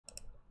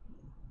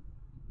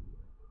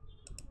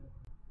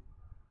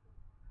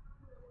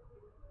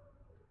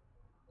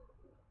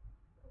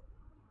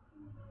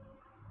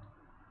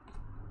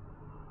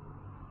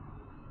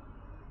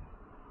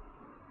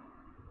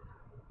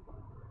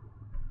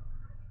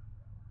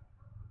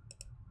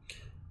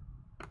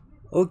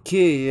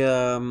Okay,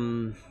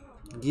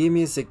 give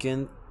me a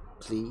second,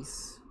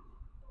 please,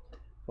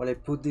 while I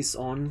put this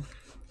on.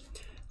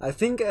 I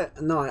think,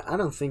 no, I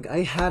don't think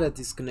I had a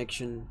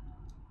disconnection.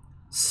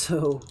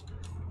 So,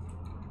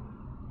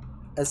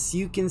 as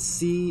you can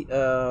see,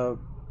 oh,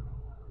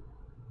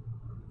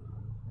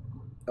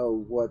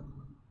 what?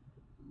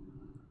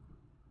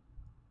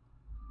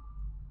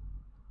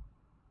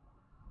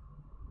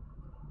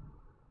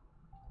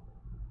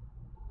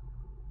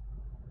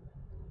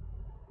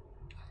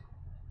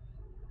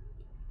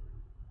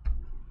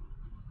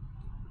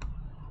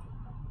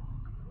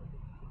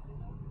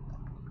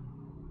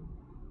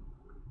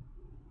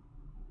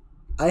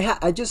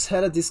 I just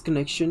had a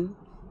disconnection.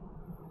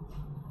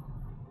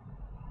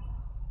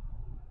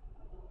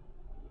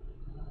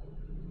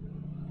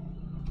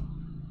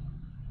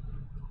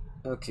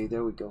 Okay,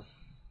 there we go.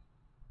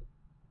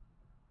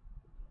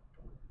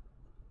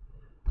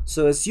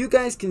 So as you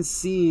guys can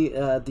see,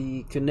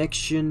 the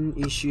connection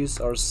issues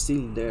are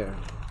still there.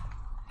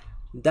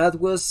 That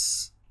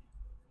was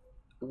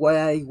why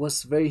I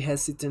was very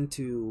hesitant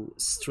to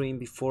stream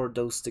before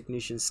those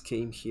technicians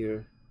came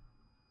here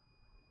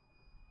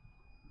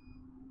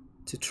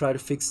to try to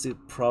fix the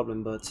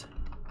problem, but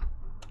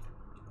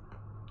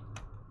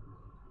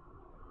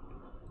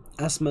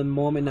as my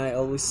mom and I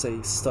always say,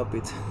 stop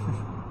it.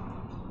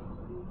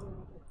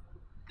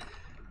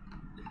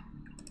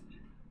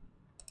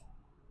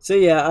 So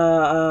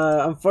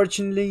yeah,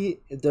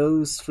 unfortunately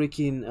those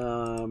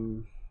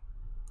freaking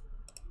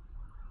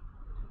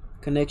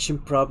connection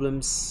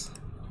problems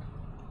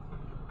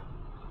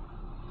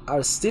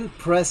are still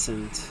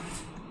present.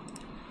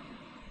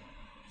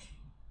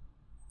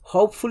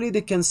 Hopefully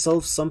they can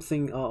solve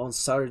something on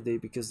Saturday,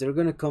 because they're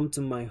gonna come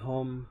to my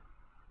home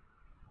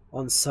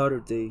on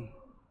Saturday.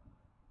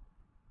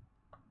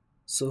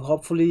 So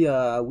hopefully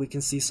we can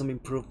see some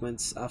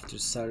improvements after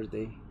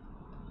Saturday.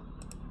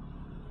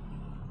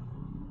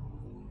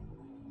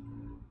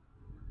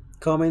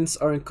 Comments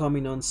aren't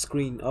coming on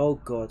screen. Oh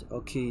god.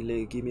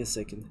 Okay, give me a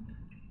second.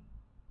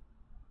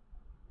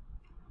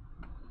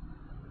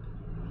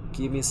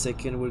 Give me a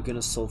second, we're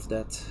gonna solve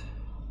that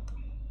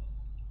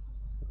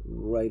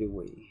right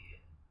away.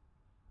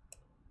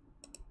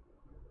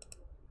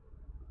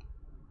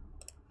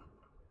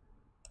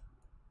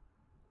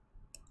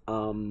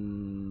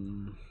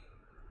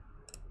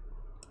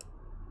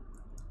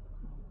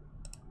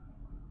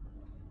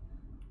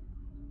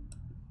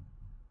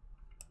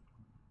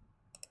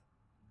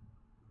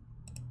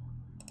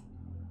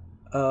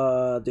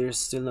 They're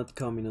still not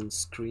coming on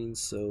screen,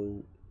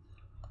 so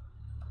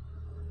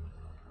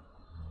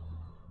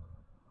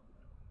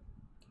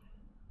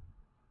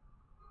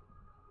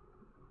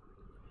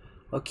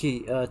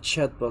okay,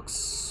 chat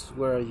box,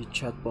 where are you,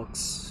 chat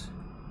box?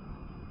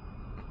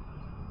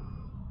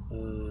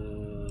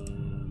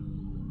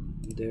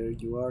 There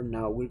you are.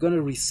 Now we're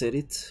gonna reset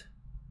it.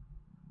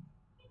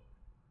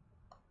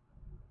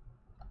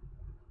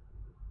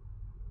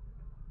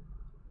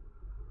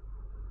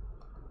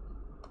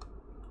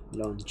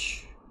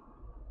 Launch.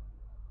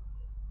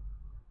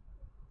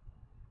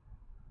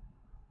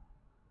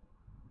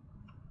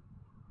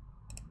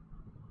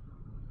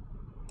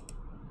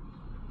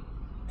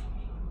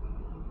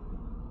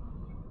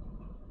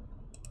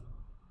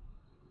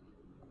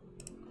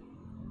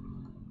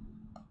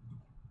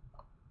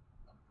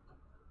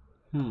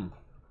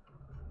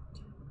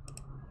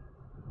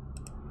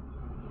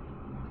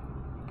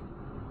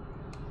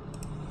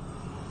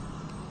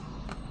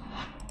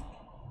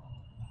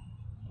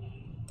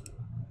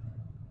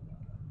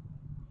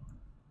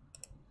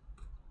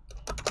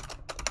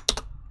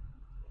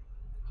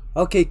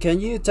 Okay, can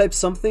you type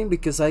something,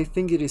 because I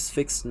think it is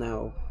fixed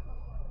now.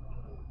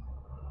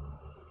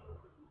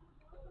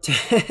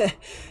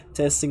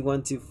 Testing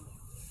 1 2.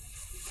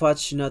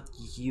 Fudge, not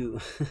you.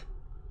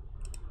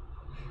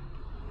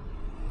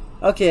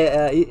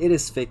 Okay, it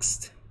is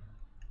fixed.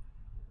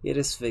 It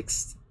is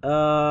fixed.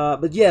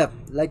 But yeah,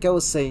 like I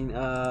was saying,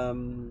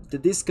 the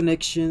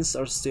disconnections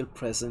are still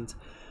present,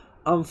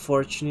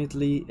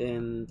 unfortunately,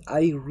 and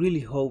I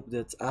really hope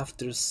that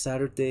after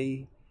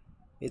Saturday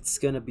it's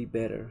gonna be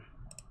better.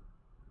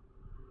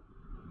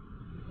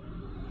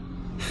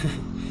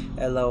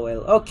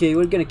 LOL. Okay,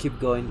 we're gonna keep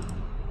going.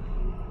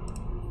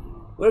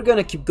 We're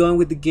gonna keep going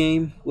with the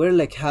game. We're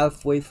like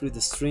halfway through the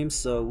stream,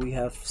 so we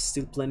have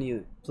still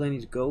plenty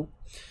to go.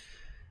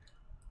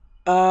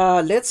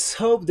 Let's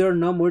hope there are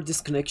no more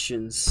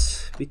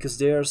disconnections, because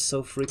they are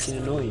so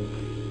freaking annoying.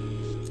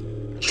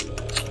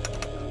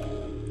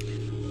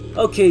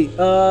 Okay,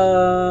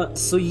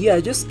 so yeah,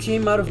 I just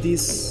came out of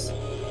this.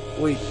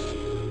 Wait,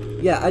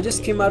 yeah, I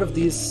just came out of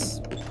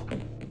this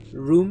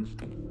room.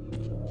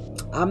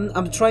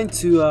 I'm trying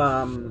to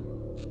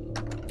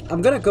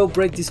I'm gonna go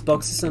break these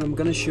boxes, and I'm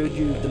gonna show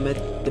you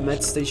the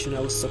med station I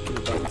was talking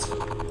about.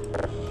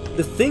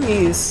 The thing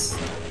is,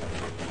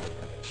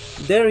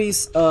 there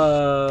is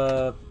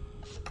a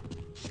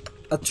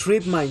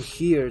trip mine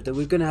here that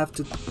we're gonna have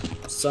to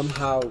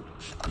somehow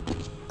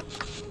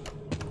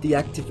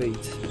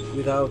deactivate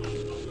without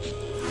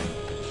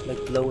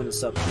like blowing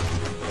us up.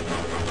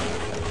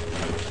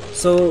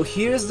 So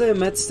here's the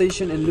med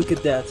station, and look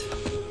at that.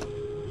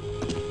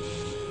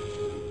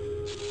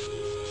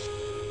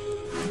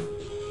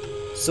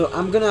 So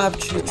I'm gonna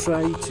actually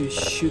try to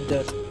shoot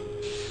that.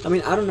 I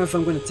mean, I don't know if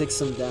I'm gonna take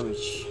some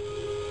damage.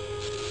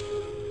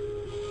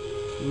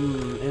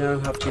 And I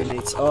don't have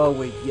grenades. Oh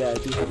wait, yeah, I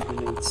do have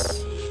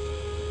grenades.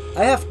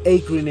 I have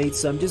 8 grenades,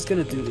 so I'm just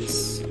gonna do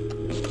this.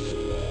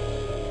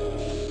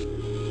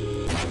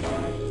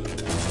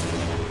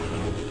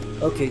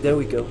 Okay, there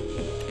we go.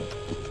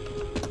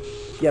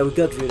 Yeah, we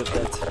got rid of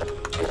that.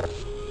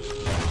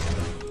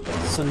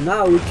 So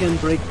now we can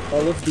break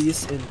all of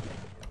these and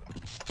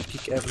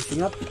pick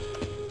everything up.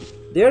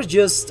 They're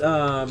just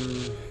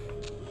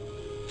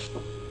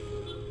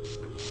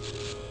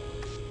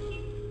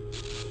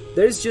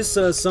there's just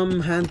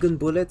some handgun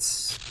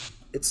bullets.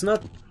 It's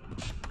not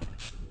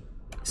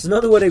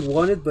what I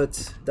wanted,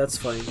 but that's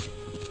fine.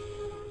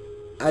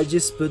 I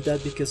just put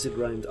that because it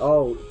rhymed.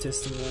 Oh,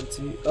 testing 1,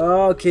 2.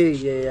 Okay,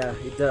 yeah,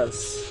 it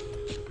does.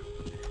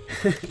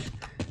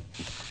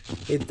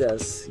 It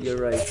does. You're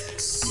right.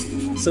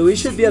 So we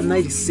should be at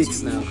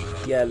 96 now.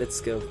 Yeah, let's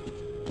go.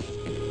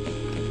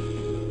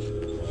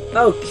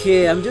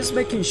 Okay, I'm just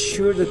making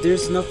sure that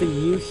there's nothing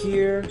new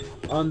here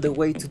on the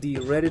way to the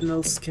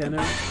retinal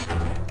scanner.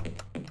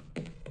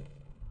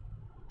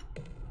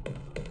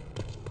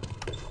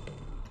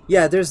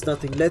 Yeah, there's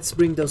nothing. Let's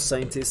bring those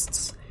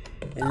scientists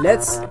and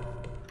let's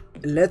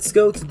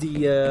go to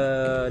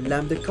the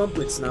Lambda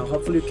complex now.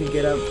 Hopefully we can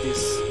get out of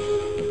this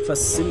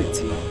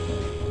facility.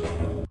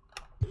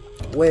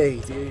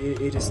 Wait,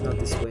 it is not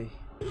this way.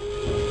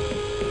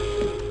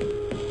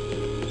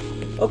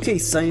 Okay,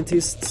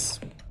 scientists.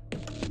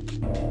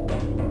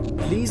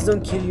 Please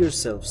don't kill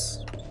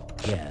yourselves.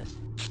 Yes.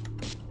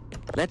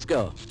 Let's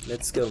go.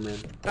 Let's go, man.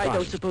 I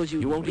don't suppose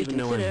you won't even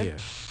know I'm here.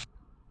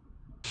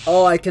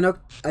 Oh, I can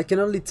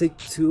only take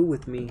 2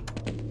 with me.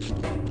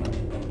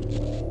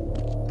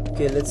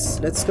 Okay,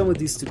 let's go with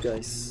these 2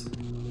 guys.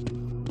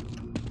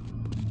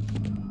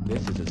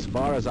 This is as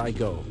far as I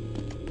go.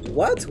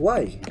 What?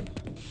 Why?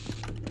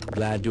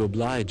 Glad to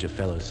oblige a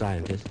fellow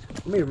scientist.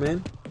 Come here,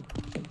 man.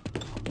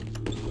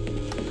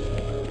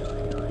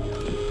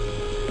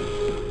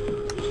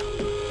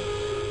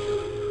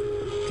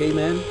 Okay,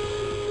 man.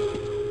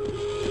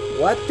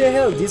 What the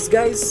hell? These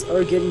guys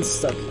are getting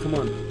stuck. Come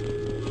on.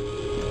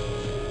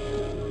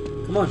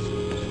 Come on.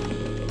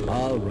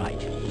 All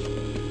right.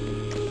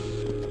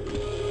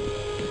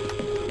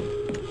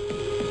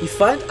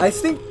 I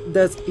think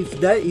that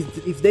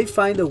if they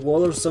find a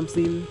wall or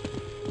something,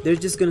 they're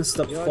just gonna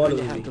stop following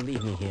me. You're going to have to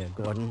leave me here,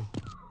 Gordon.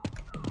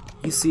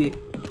 You see,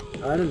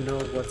 I don't know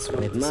what's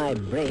wrong with my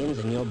brains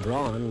and your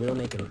brawn, we'll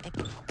make an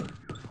excellent.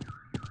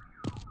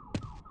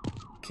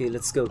 Okay,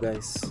 let's go,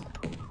 guys.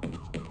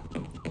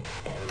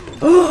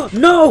 Oh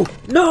no!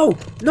 No!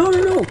 No!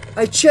 No! No!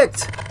 I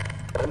checked.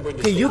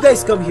 Okay, you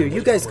guys come here.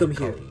 You guys come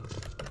here.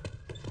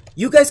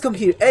 You guys come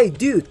here. Hey,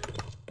 dude!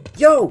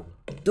 Yo!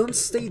 Don't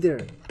stay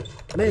there,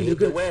 man.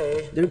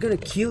 They're gonna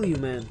kill you,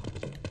 man.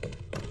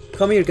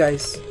 Come here,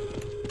 guys.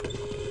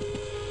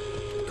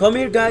 Come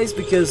here, guys,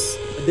 because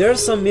there are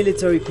some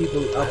military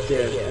people up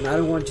there, and I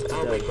don't want you to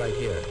die. Wait right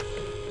here.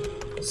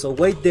 So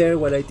wait there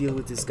while I deal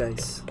with these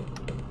guys.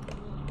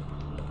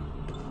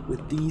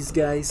 With these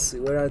guys,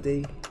 where are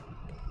they?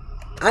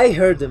 I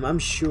heard them, I'm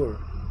sure.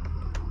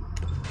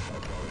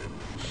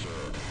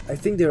 I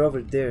think they're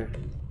over there.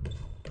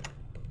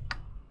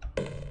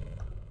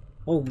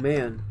 Oh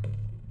man.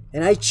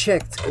 And I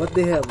checked. What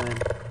the hell, man?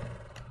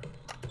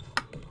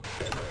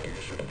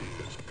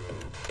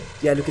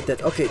 Yeah, look at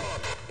that. Okay.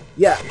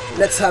 Yeah,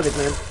 let's have it,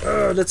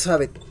 man. Let's have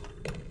it.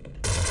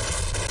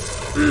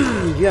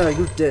 Yeah,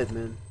 you're dead,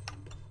 man.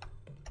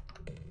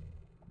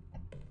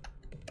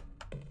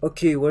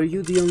 Okay, were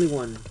you the only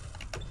one?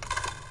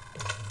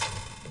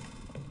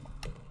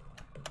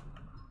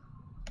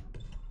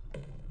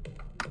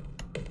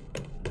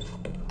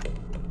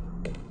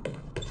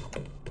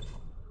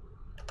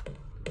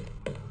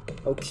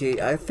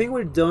 Okay, I think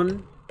we're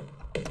done.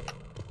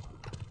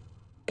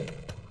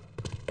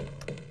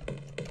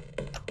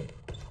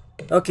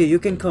 Okay, you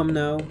can come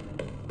now.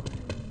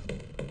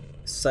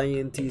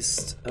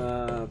 Scientist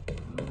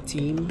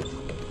team.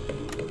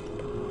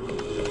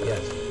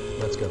 Yes,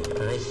 let's go.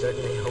 I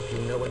certainly hope you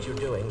know what you're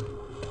doing.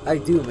 I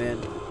do, man.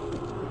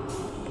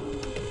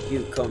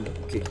 You come.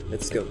 Okay,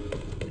 let's go.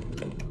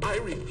 I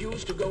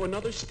refuse to go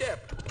another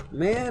step.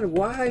 Man,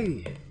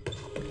 why?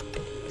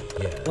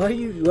 Yeah. Why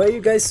are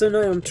you guys so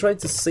annoying? I'm trying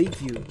to save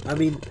you. I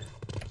mean,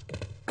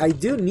 I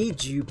do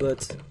need you,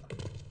 but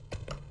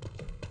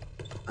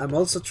I'm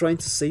also trying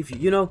to save you.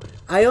 You know,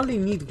 I only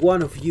need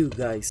one of you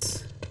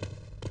guys.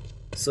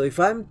 So if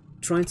I'm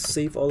trying to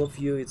save all of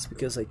you, it's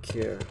because I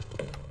care.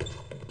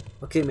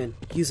 Okay, man,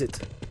 use it.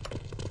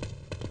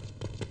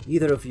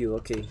 Either of you,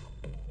 okay.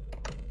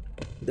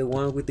 The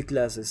one with the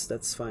glasses,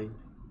 that's fine.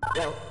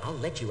 Well, I'll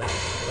let you out,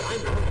 but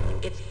I'm warning you,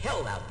 it's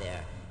hell out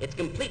there. It's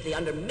completely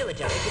under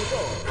military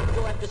control.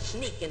 You'll have to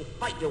sneak and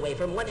fight your way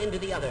from one end to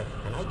the other,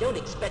 and I don't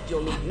expect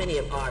you'll meet many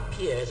of our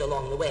peers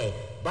along the way.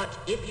 But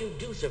if you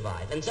do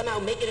survive and somehow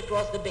make it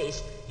across the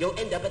base, you'll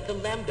end up at the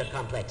Lambda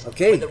complex,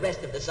 Okay. where the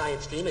rest of the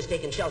science team has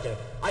taken shelter.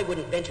 I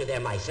wouldn't venture there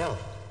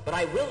myself, but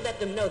I will let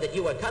them know that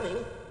you are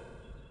coming.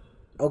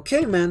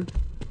 Okay, man.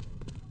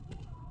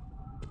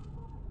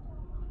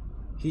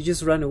 He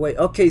just ran away.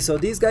 Okay, so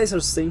these guys are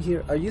staying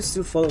here. Are you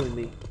still following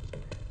me?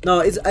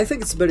 No, I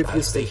think it's better if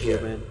you stay here,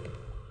 man.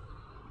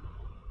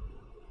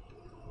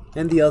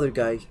 And the other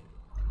guy.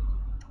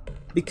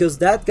 Because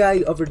that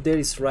guy over there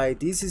is right.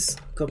 This is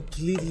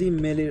completely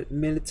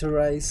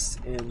militarized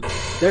and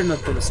they're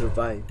not gonna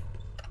survive.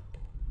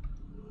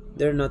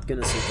 They're not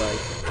gonna survive.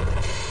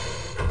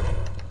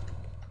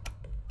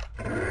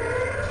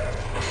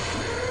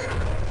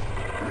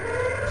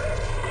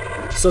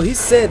 So he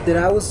said that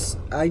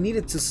I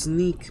needed to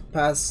sneak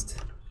past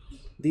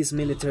these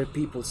military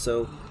people,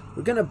 so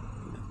we're gonna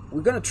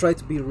try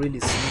to be really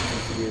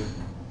sneaky here.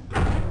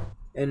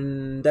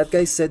 And that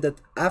guy said that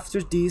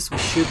after this we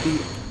should be...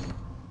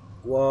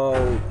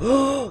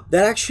 Whoa.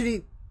 That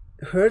actually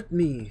hurt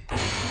me.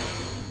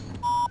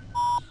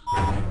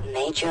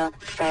 Major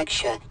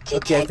fracture detected.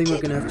 Okay, I think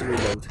we're gonna have to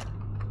reload.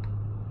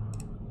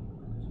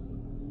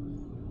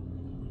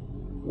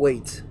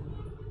 Wait.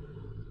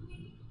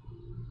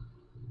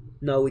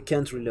 No, we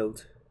can't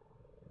reload.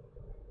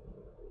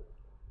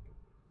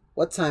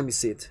 What time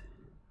is it?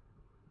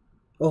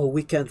 Oh,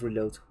 we can't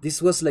reload.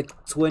 This was like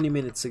 20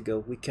 minutes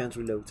ago. We can't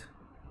reload.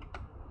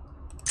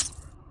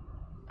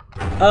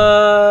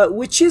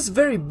 Which is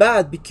very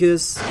bad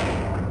because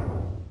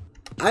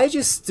I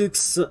just took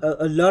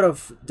a lot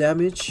of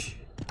damage.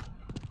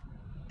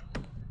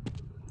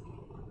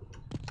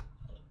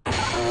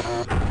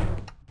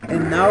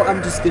 And now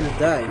I'm just gonna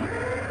die.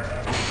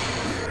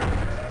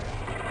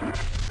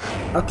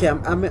 Okay,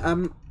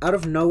 I'm out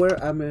of nowhere.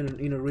 I'm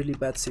in a really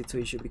bad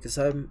situation because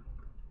I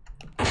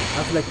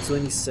have like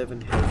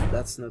 27 health.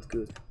 That's not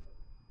good.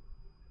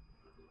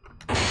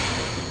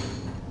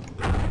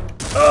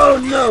 Oh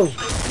no!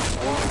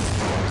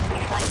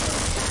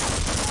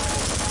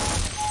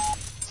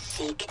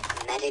 Seek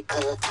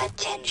medical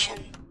attention.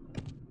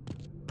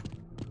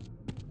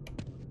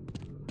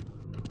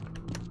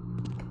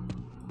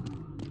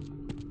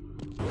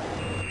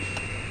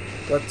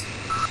 What?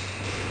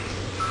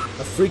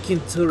 A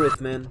freaking turret,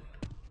 man.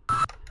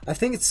 I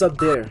think it's up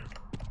there.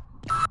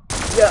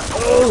 Yeah,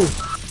 oh!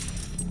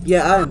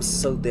 Yeah, I am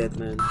so dead,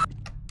 man.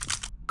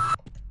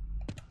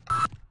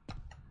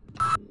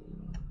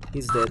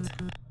 He's dead.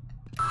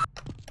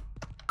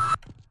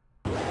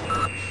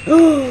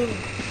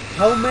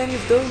 How many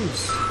of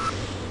those?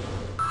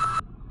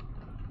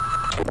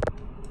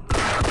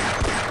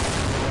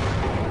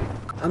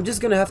 I'm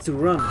just gonna have to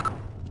run.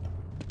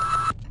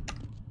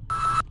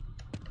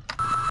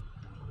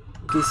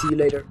 Okay, see you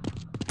later.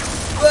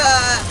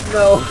 Ah,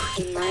 no.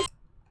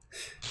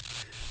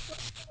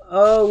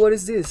 Oh, what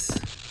is this?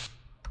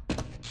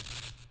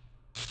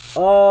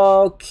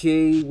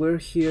 Okay, we're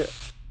here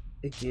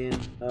again.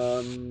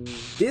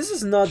 This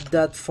is not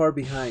that far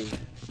behind.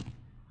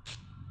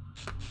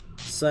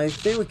 So I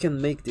think we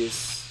can make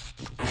this.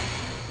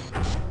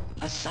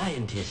 A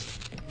scientist.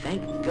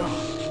 Thank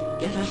God.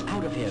 Get us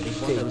out of here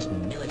before Okay. those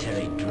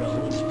military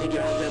drones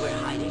figure out where we're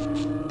hiding.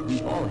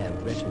 We all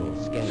have retinal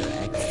scanner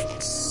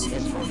access.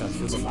 Escort us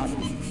to the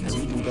lobby, and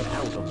we can get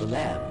out of the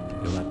lab.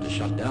 You'll have to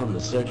shut down the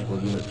surgical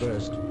unit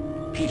first.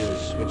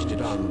 Peters switched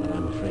it on, but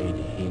I'm afraid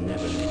he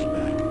never made it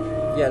back.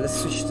 Yeah, let's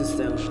switch this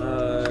down.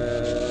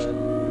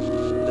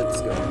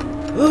 Let's go.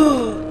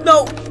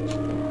 No!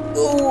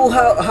 Oh,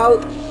 how?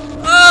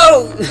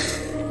 Oh!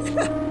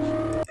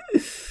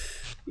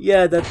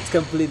 Yeah, that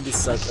completely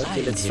sucked.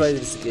 Okay, let's try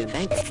this again.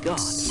 Thank God.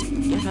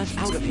 Get us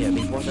out of here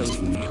before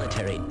those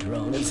military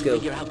drones Let's go.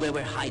 figure out where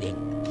we're hiding.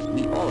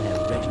 We all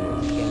have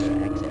retinal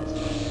scanner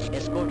access.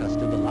 Escort us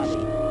to the lobby,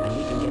 and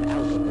we can get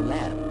out of the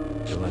lab.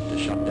 You'll have to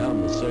shut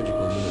down the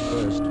surgical unit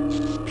first.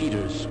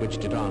 Peters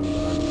switched it on,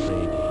 but I'm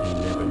afraid he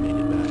never made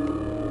it back.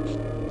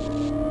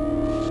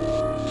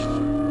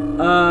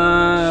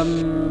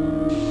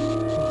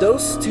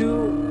 Those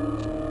two,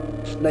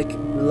 like,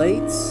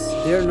 blades,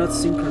 they're not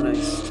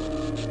synchronized.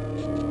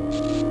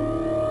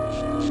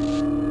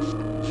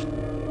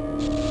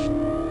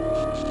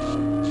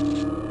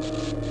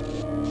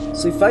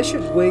 So if I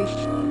should wait,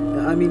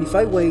 I mean, if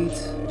I wait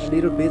a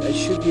little bit, I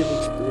should be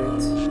able to do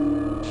it.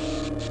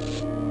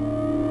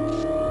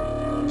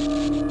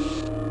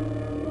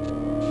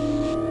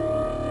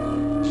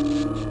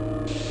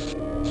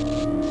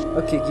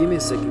 Okay, give me a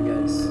second,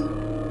 guys.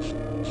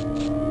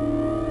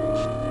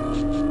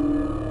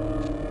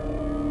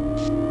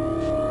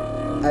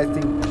 I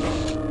think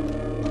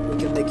we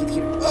can make it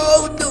here.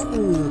 Oh no!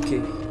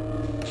 Okay.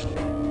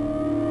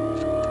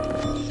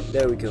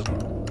 There we go.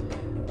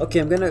 Okay,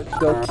 I'm gonna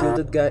go kill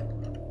that guy.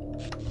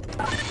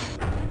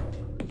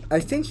 I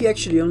think he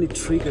actually only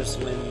triggers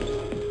when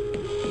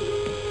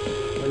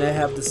I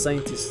have the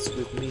scientists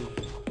with me.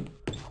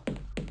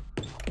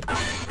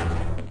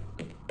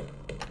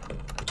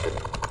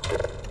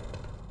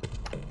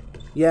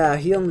 Yeah,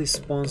 he only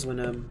spawns when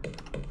I'm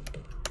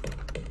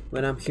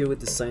here with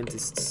the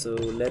scientists, so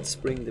let's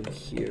bring them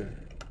here.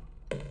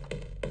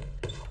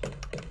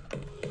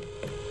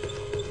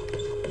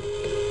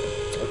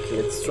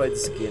 Let's try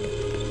this again.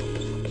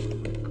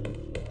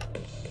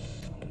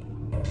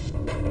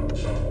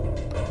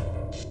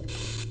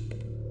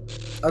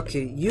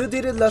 Okay, you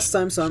did it last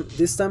time, so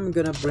this time I'm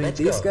gonna bring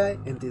this guy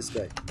and this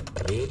guy.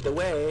 Lead the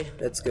way.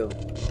 Let's go.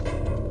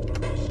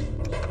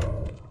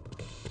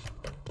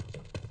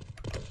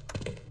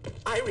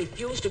 I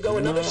refuse to go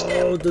another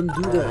step. No, don't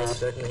do I that.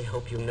 certainly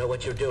hope you know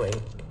what you're doing.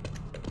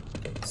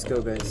 Let's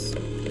go, guys.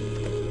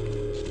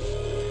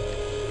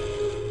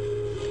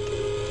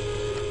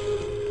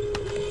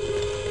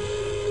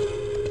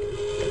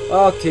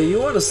 Okay, you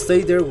wanna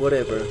stay there,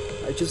 whatever.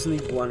 I just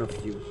need one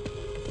of you.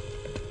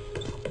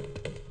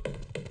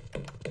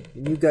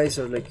 And you guys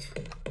are like...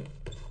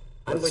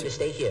 I'm going to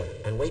stay here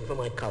and wait for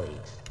my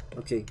colleagues.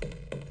 Okay.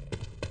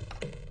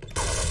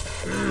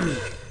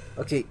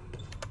 Okay.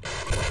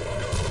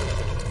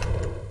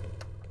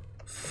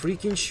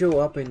 Freaking show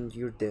up and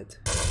you're dead.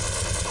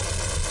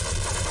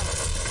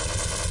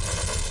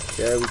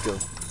 There we go.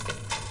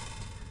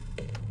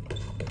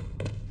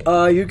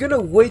 You're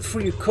gonna wait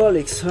for your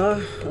colleagues, huh?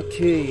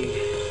 Okay.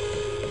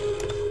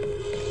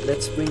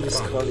 Let's bring this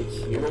colleague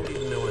You here. won't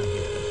even know I'm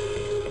here.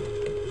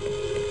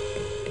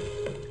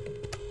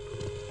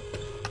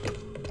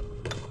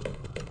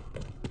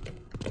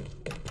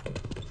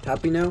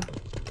 Happy now?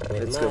 With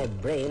Let's my go.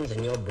 brains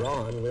and your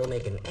brawn, we'll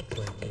make an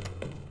excellent team.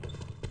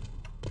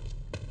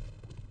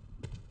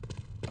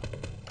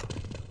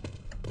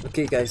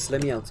 Okay, guys,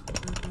 let me out.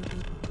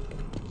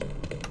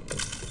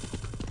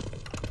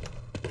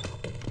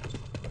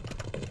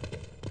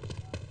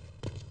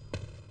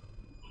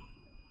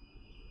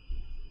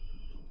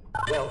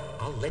 Well,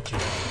 I'll let you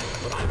know,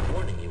 but I'm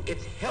warning you,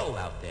 it's hell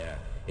out there.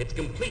 It's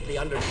completely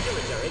under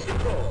military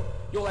control.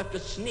 You'll have to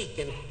sneak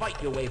and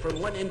fight your way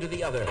from one end to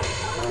the other. I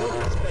don't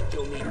expect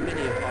you'll meet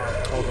many of our...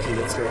 Okay,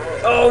 let's go.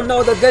 Oh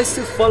no, that guy's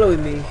still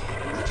following me.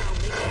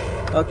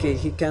 Okay,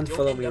 he can't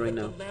follow me right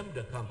now.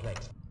 Lambda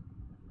complex.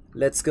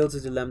 Let's go to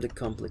the Lambda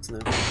complex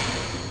now.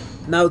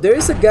 Now, there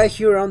is a guy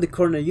here around the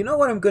corner. You know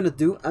what I'm gonna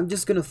do? I'm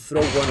just gonna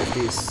throw one of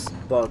these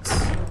bugs.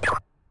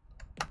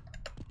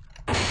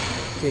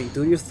 Okay,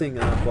 do your thing,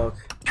 bug.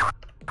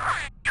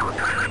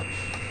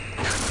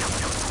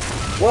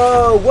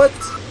 Whoa, what?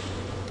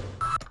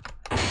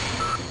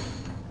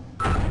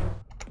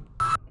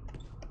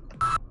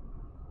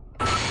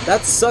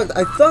 That sucked.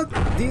 I thought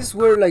these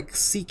were like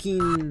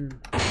seeking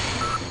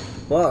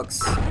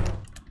bugs.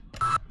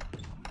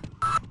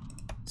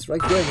 It's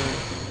right there, man.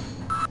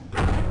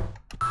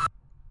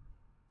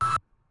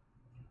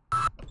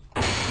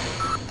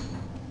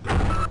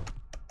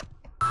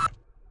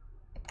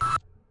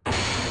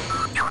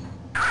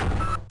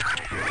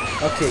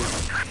 Okay.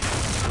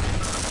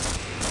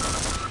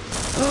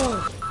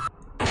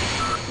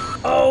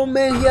 Oh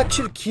man, he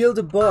actually killed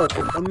the bug.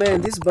 Oh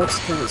man, these bugs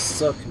kinda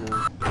suck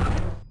now.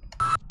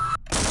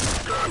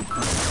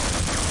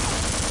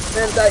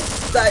 Man, die,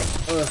 die!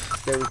 Ugh,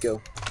 there we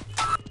go.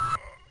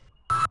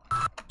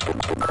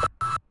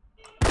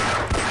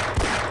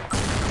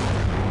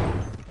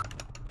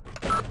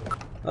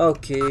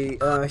 Okay,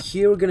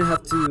 here we're gonna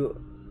have to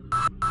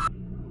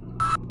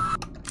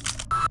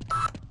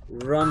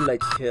run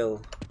like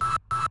hell.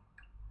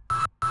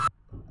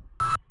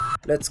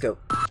 Let's go.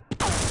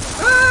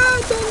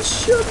 Ah, don't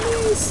shoot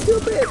me,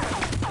 stupid!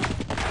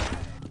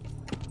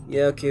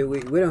 Yeah, okay, we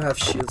don't have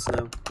shields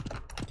now.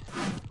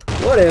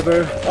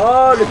 Whatever.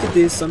 Oh, look at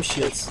this, some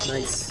shields.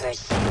 Nice.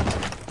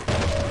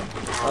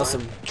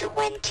 Awesome.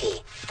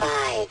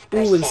 25%.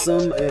 Ooh, and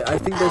some, I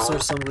think those are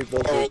some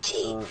revolver,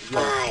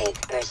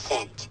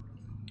 35%.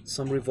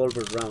 some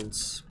revolver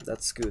rounds.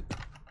 That's good.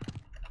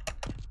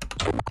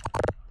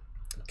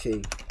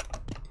 Okay.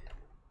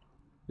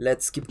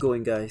 Let's keep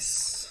going,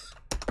 guys.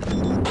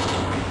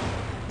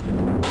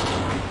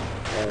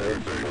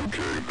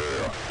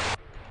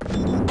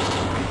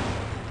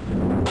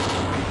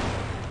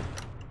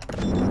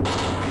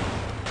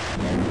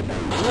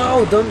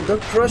 No,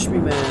 don't crush me,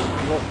 man.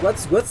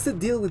 What's the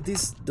deal with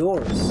these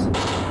doors?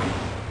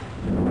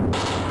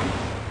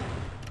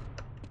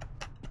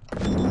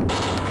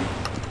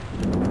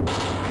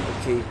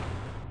 Okay.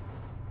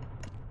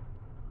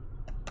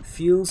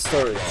 Fuel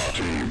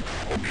storage.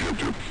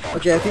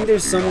 Okay, I think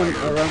there's someone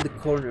around the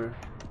corner.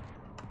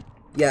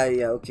 Yeah,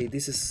 okay,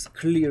 this is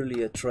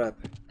clearly a trap.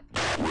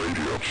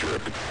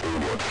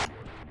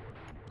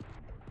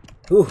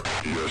 Ooh.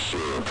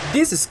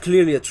 This is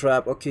clearly a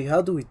trap. Okay,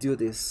 how do we do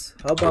this?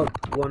 How about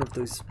one of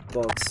those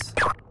bugs?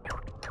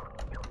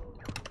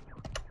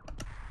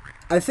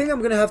 I think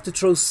I'm gonna have to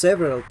throw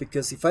several,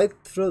 because if I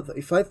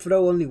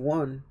throw only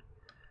one,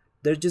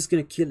 they're just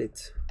gonna kill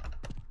it.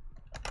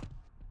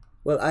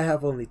 Well, I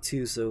have only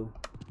two, so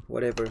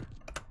whatever.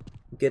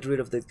 Get rid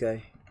of that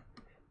guy.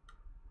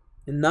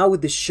 And now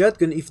with the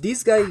shotgun, if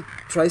this guy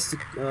tries to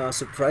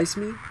surprise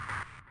me,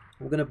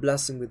 I'm gonna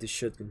blast him with the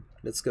shotgun.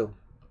 Let's go.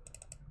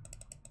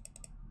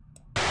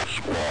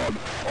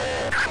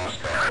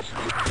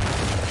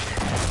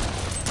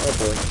 Oh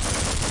boy.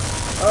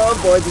 Oh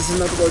boy, this is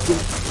not working.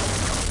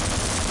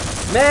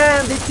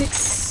 Man, they take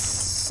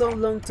so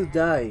long to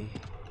die.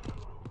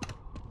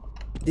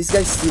 This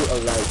guy's still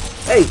alive.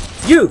 Hey,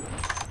 you!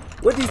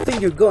 Where do you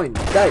think you're going?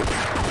 Die!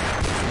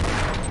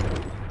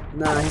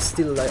 Nah, he's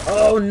still alive.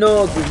 Oh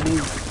no,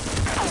 grenade!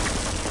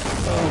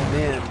 Oh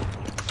man.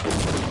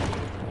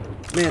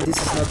 Man, this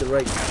is not the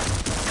right...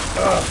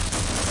 Ugh.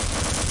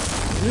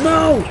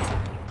 No!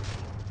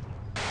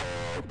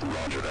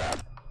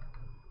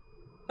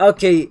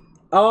 Okay.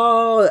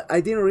 Oh,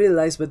 I didn't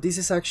realize, but this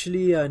is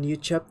actually a new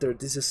chapter.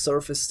 This is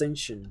Surf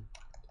Extension.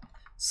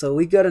 So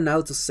we got an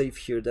autosave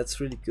here. That's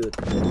really good.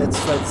 Let's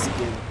try this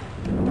again.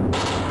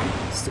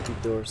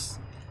 Stupid doors.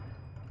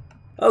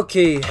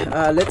 Okay,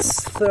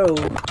 let's throw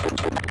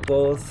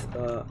both.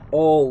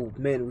 Oh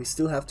man, we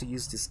still have to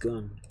use this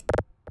gun.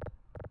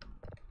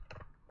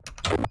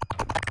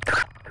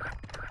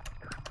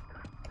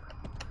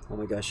 Oh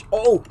my gosh.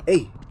 Oh,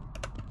 hey!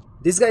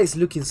 This guy is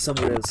looking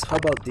somewhere else. How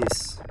about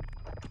this?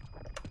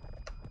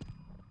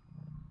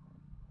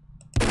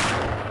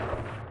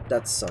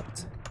 That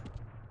sucked.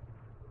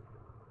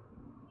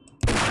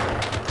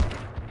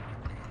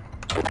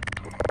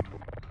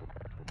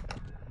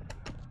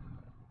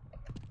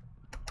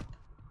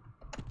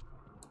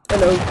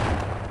 Hello.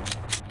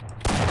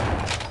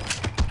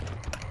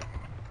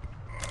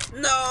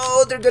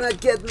 No, they're gonna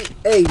get me.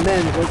 Hey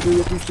man, what do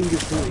you think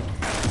you're doing?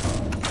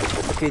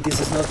 Okay, this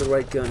is not the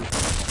right gun.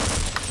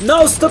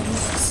 No, stop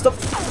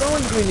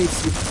throwing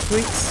grenades, you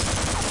freaks.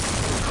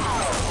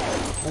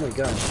 Oh my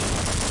gosh.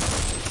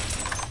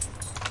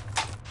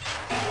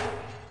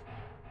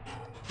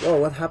 Whoa,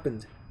 what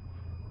happened?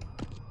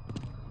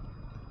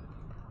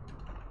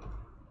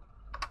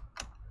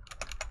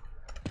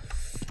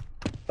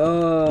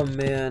 Oh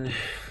man.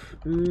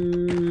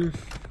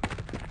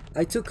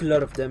 I took a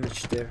lot of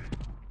damage there.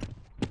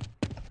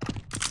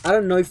 I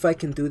don't know if I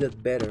can do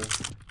that better.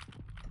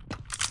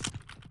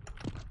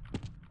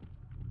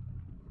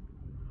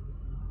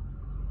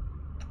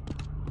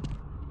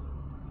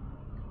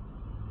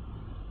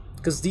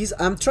 Because these,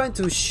 I'm trying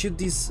to shoot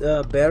these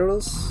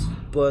barrels,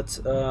 but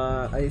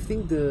I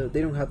think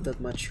they don't have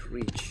that much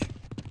reach.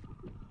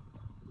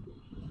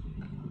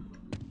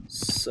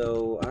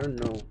 So I don't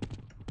know.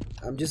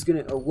 I'm just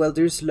gonna. Oh, well,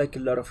 there's like a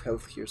lot of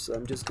health here, so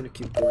I'm just gonna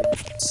keep going.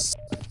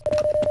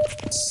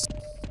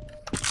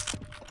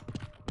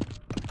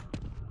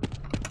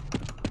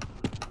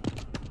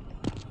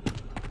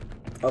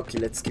 Okay,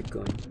 let's keep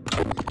going.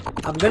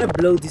 I'm gonna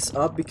blow this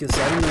up because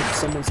I don't know if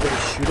someone's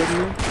gonna shoot at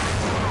me.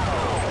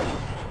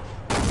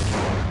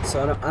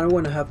 So I don't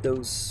want to have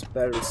those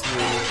barrels near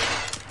me.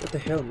 What the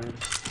hell, man?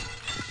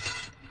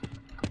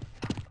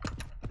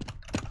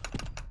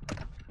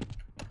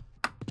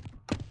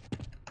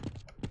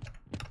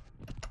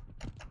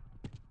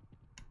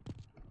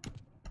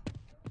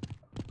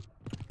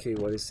 Okay,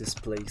 what is this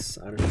place?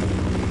 I don't know.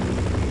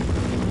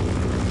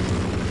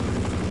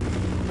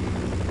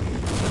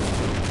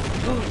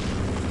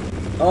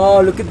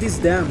 Oh, look at this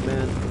dam,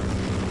 man.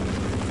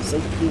 So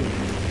cool.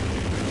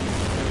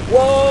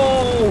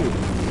 Whoa!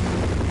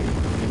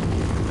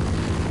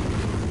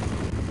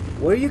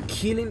 Were you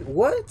killing?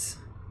 What?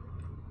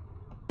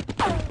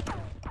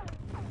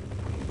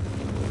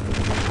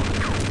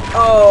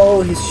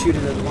 Oh, he's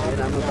shooting at me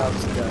and I'm about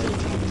to die.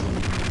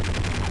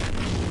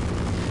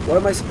 What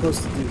am I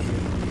supposed to do here?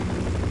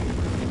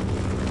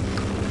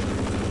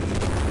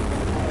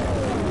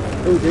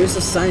 Oh, there's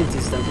a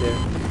scientist down there.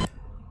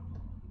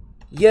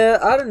 Yeah,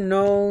 I don't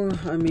know.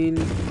 I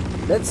mean,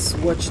 let's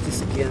watch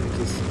this again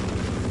because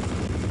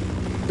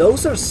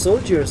those are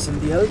soldiers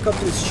and the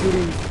helicopter is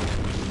shooting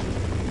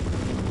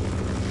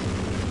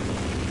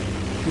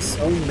his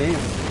own man.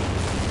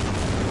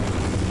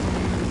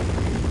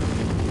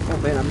 Oh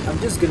man, I'm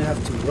just gonna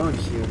have to run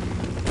here.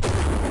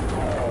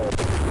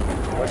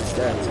 What is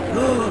that?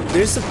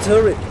 There's a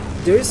turret.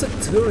 There is a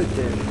turret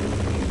there.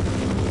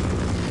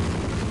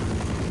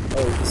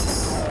 Oh, this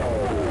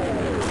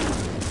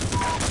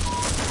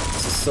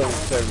is so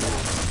unfair, man.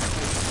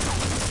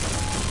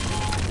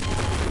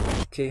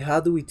 Okay, how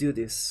do we do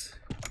this?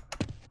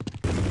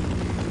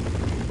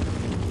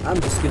 I'm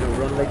just gonna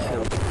run like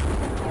hell.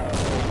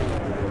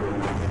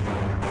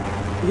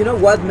 You know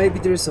what? Maybe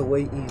there's a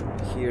way in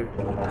here.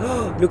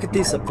 Look at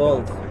this, a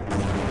valve.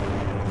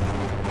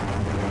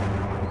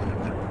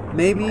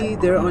 Maybe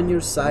they're on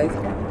your side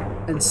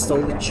and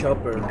stole the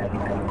chopper.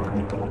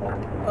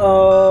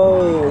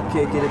 Oh,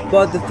 okay, I get it.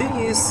 But the thing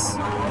is,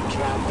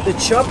 the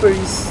chopper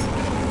is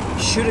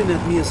shooting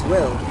at me as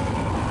well.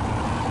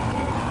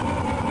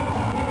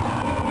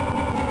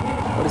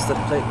 What is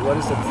that plate? What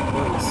is that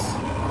noise?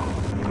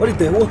 What is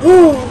that?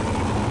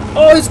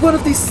 Oh, it's one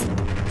of these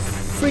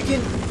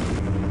freaking.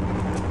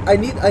 I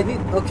need.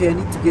 Okay, I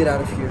need to get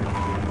out of here.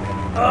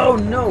 Oh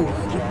no,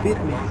 it bit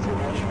me.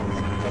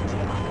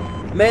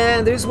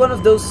 Man, there's one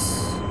of those.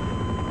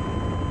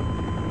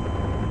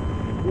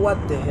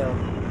 What the hell?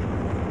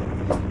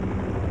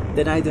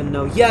 Then I don't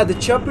know. Yeah, the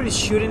chopper is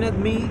shooting at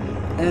me,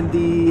 and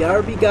the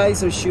RB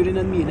guys are shooting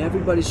at me, and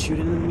everybody's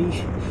shooting at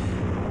me.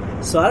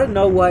 So I don't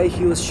know why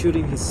he was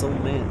shooting his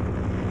own man.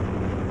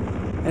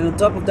 And on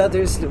top of that,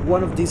 there's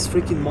one of these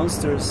freaking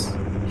monsters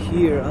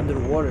here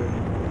underwater.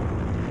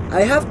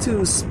 I have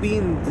to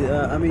spin.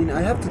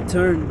 I have to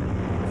turn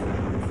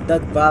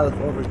that valve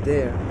over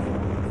there.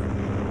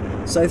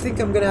 So I think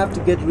I'm gonna have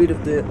to get rid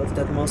of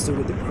that monster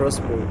with the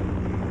crossbow.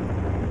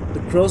 The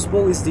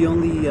crossbow is the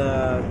only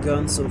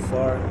gun so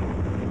far,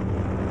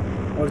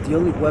 or the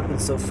only weapon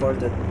so far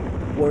that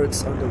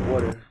works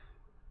underwater.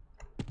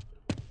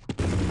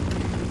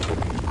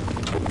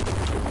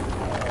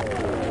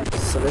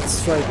 So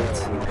let's try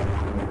that.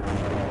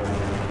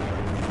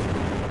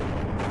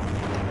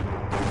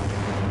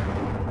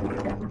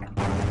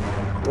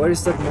 Where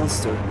is that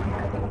monster?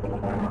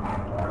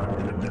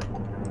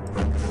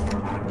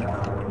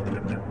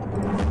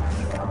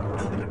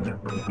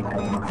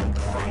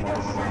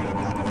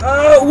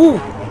 Ooh!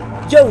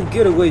 Yo,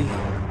 get away!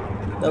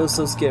 That was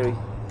so scary.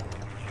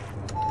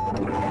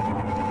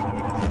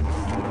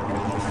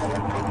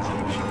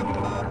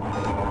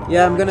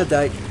 Yeah, I'm gonna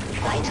die.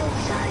 Vital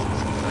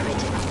signs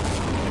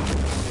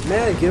critical.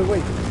 Man, get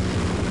away!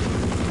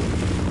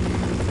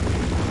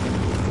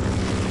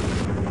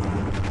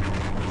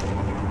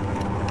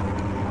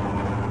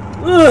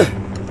 Ugh!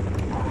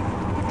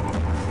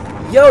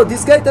 Yo,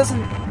 this guy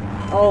doesn't...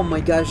 Oh my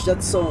gosh,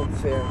 that's so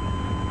unfair.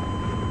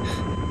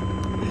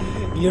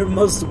 You're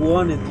most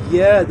wanted.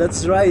 Yeah,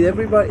 that's right.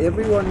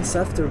 Everyone is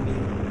after me.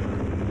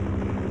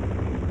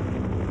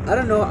 I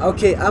don't know.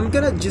 Okay, I'm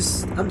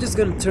just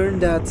gonna turn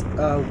that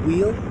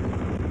wheel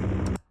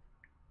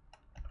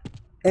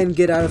and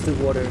get out of the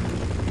water,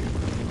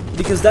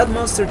 because that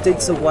monster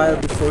takes a while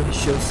before he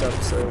shows up.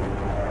 So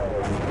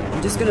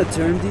I'm just gonna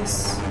turn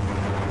this.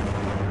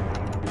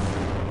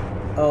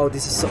 Oh,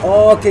 this is so...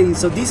 Oh, okay,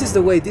 so this is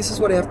the way. This is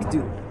what I have to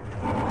do.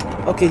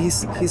 Okay,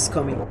 he's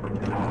coming.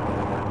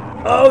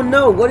 Oh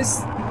no! What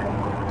is...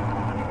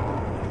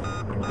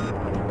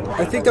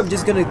 I think I'm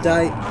just gonna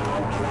die.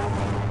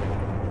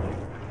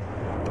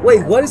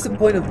 Wait, what is the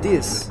point of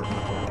this? Medical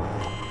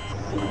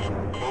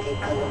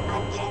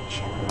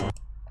attention.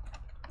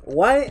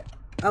 Why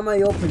am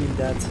I opening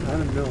that? I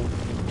don't know.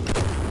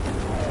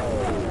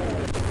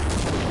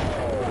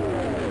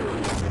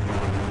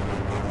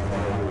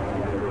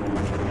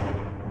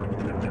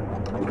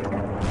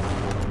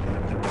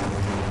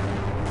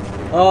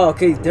 Oh,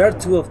 okay, there are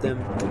two of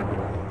them.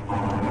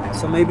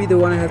 So maybe the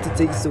one I have to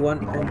take is the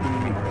one on the...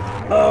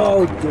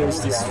 Oh,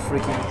 there's this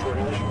freaking...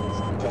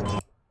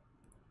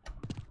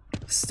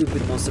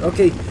 stupid monster.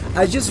 Okay,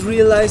 I just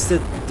realized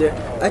that there...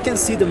 I can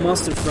see the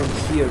monster from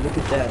here. Look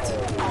at that.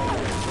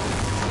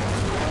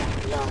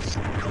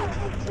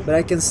 But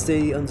I can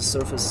stay on the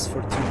surface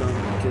for too long,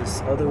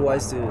 because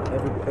otherwise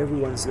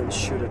everyone's gonna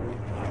shoot at me.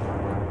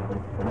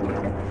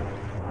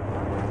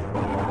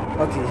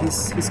 Okay,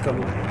 he's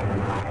coming.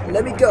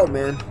 Let me go,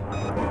 man.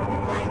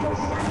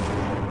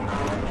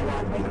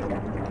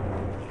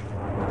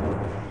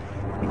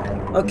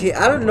 Okay,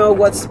 I don't know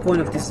what's the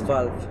point of this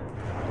valve,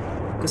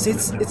 because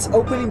it's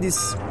opening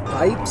these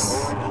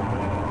pipes,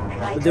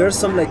 but there are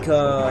some like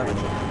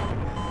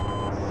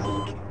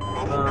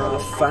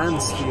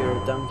fans here,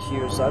 down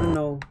here, so I don't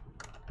know.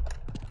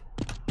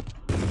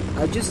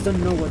 I just don't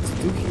know what to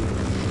do here.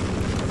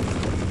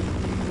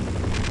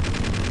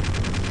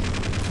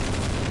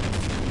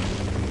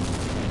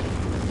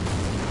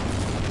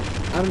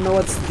 I don't know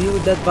what to deal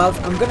with that valve.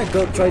 I'm gonna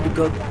try to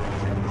go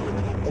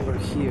over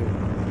here.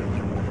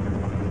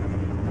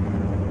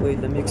 Wait,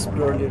 let me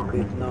explore a little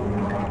bit. No,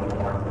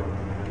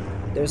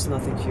 there's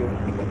nothing here.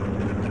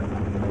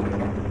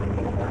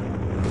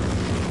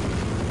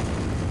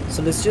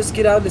 So let's just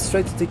get out. Let's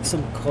try to take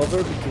some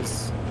cover,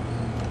 because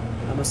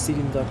I'm a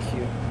sitting duck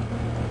here.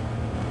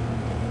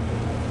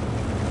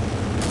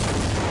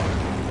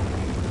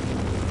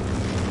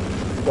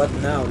 What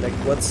now? Like,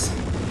 what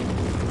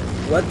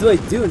do I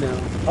do now?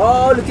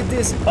 Oh, look at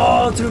this!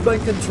 Oh,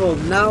 turbine control.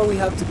 Now we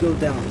have to go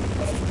down.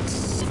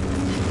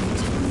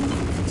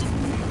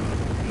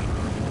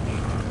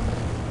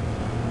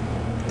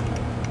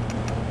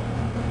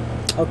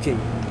 Okay.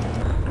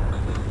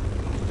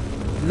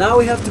 Now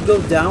we have to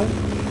go down.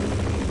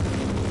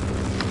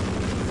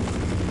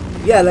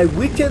 Yeah, like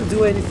we can't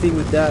do anything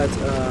with that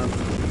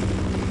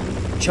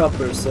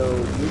chopper, so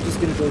we're just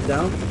gonna go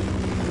down.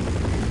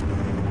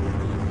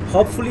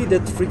 Hopefully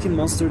that freaking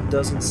monster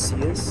doesn't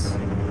see us.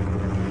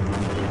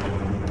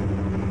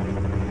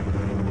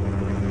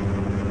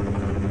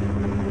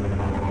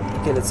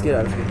 Okay, let's get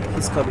out of here.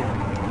 He's coming.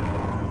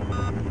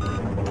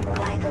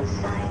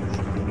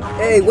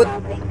 Hey, what?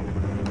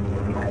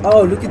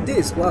 Oh, look at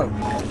this. Wow.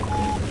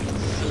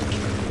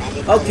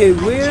 Okay,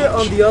 we're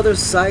on the other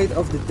side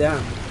of the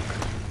dam.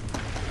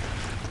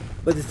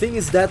 But the thing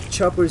is, that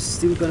chopper is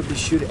still gonna be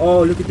shooting.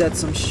 Oh, look at that,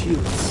 some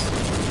shields.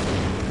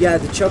 Yeah,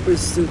 the chopper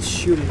is still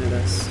shooting at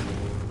us.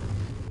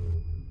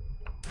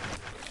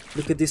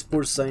 Look at this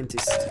poor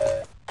scientist.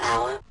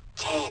 Power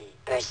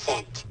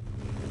 10%.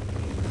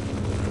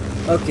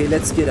 Okay,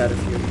 let's get out of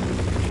here.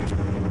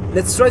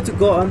 Let's try to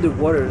go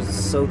underwater,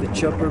 so the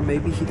chopper,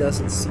 maybe he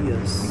doesn't see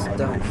us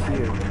down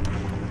here.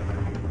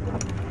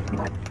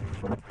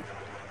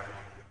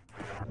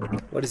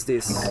 What is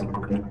this?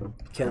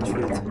 Can't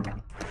read.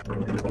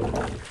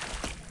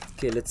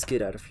 Okay, let's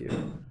get out of here.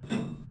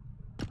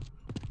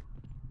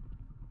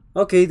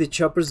 Okay, the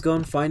chopper's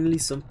gone. Finally,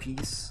 some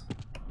peace.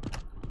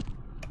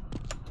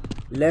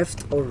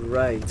 Left or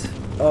right?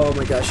 Oh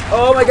my gosh.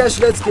 Oh my gosh,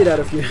 let's get out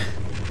of here.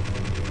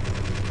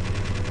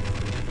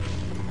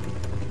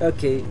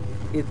 Okay,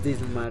 it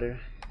didn't matter.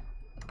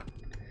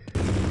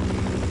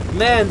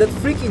 Man, that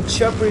freaking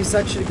chopper is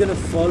actually gonna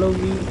follow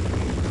me.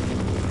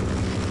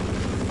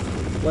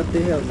 What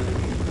the hell, man?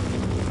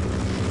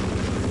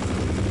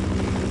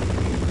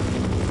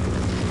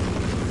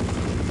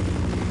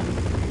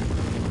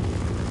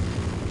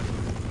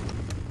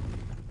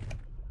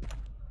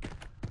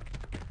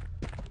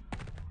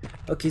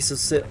 Okay,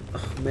 so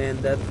oh man,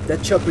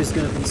 that chopper is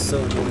gonna be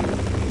so annoying.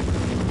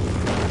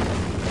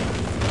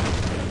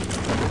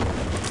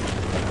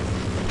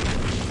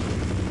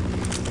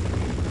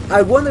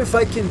 I wonder if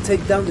I can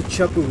take down the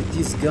chopper with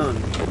this gun.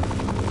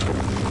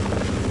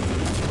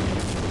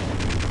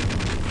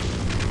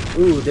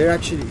 Ooh, they're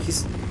actually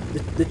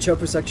the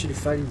chopper's actually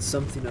fighting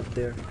something up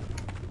there.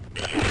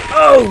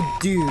 Oh,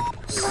 dude!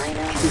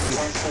 Minor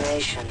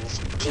lacerations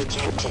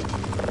detected.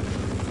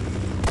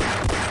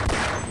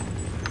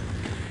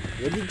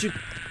 Where did you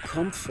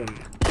come from?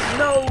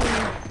 No!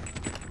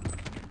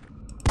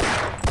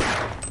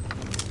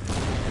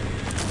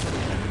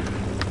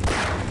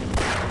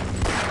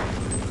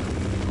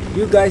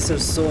 You guys are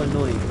so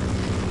annoying.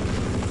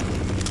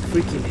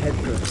 Freaking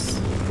headcrabs.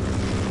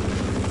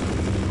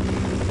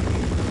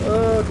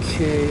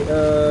 Okay,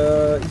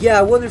 yeah,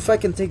 I wonder if I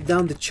can take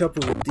down the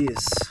chopper with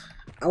this.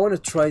 I want to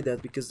try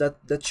that because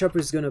that chopper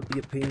is gonna be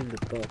a pain in the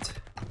butt.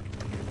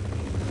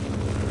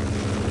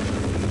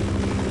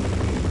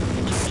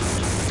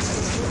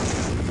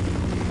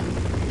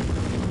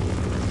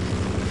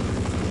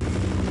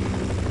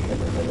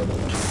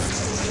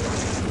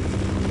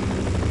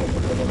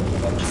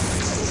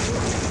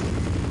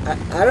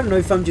 I don't know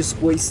if I'm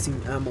just wasting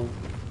ammo.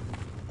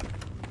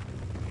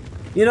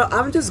 You know,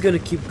 I'm just gonna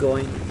keep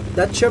going.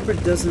 That chopper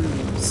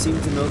doesn't seem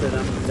to know that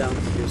I'm down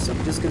here, so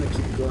I'm just gonna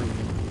keep going.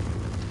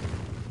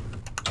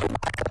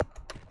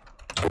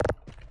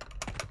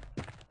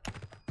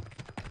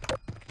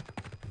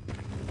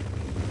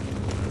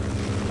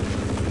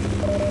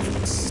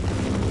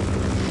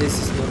 This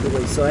is not the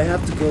way, so I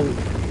have to go.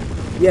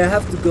 Yeah, I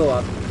have to go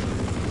up.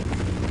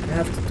 I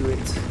have to do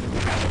it.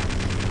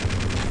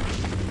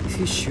 Is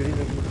he shooting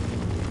at me?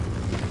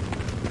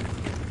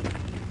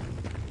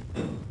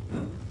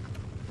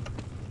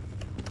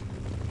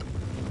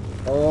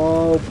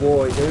 Oh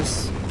boy,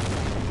 there's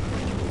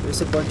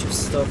a bunch of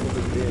stuff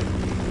over there.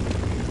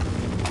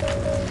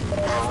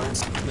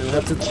 And we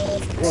have to.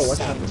 Whoa, what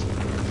happened?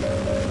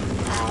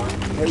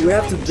 Hey, we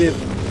have to be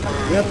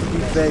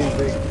very,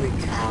 very quick.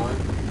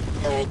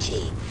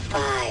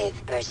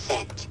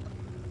 35%.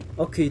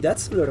 Okay,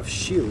 that's a lot of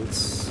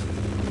shields.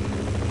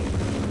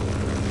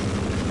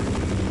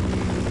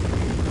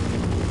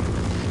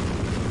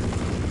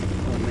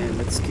 Oh man,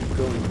 let's keep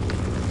going.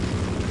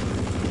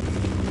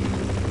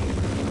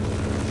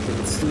 Okay,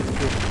 let's do it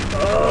quick.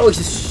 Oh,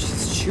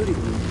 she's shooting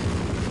me.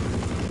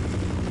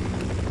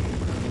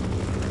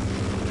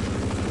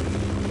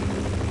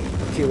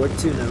 Okay, where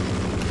to now?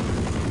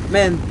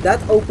 Man,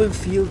 that open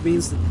field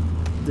means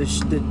that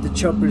the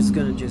chopper is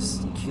gonna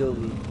just kill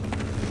me.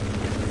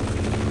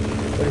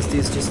 What is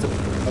this? Just a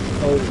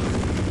pole.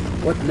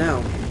 What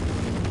now?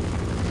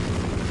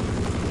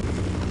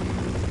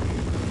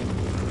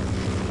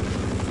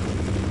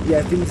 Yeah,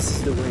 I think this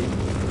is the way.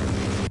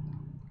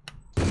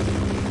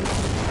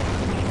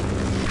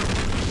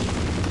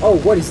 Oh,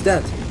 what is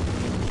that?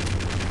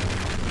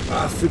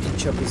 Ah, freaking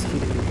chopper is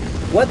hitting me.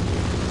 What?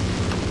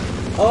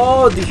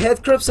 Oh, the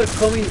headcrabs are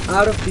coming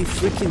out of the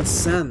freaking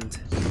sand.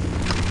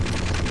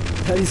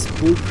 That is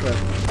bullcrap.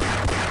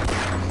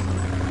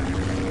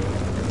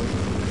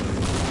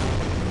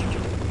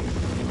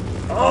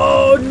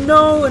 Oh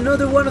no,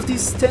 another one of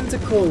these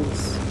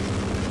tentacles.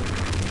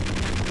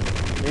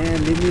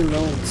 Man, leave me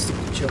alone,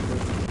 stupid chopper.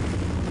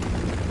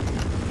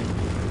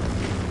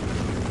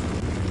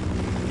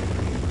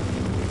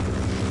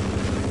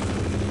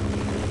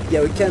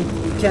 Yeah, we can't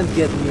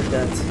get near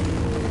that.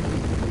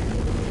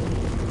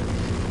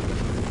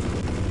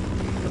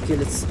 Okay,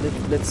 let's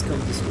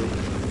come this way.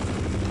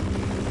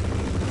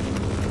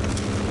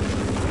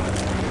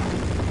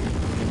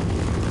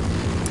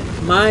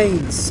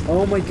 Mines!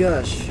 Oh my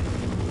gosh.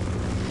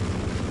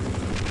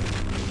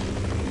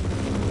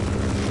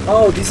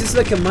 Oh, this is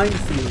like a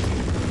minefield.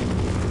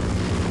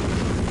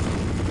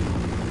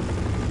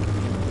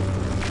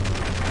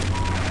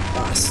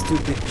 Ah,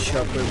 stupid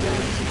chopper,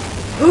 man.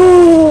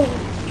 Oh!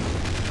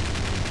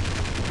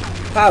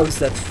 How is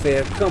that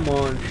fair? Come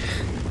on.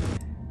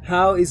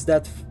 How is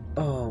that?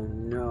 Oh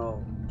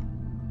no.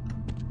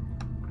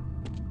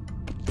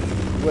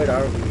 Where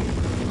are we?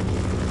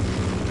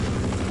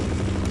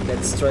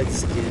 Let's try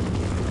this again.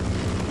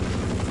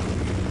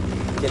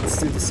 Okay, let's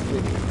do this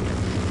quick.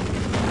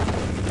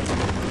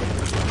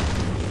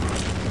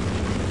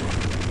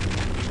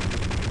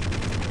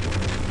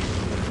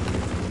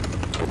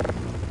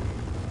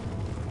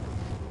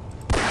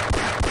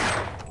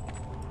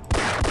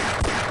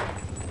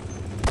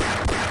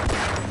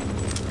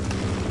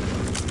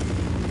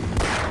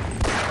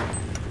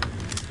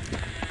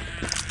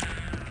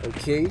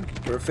 Okay,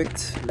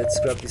 perfect. Let's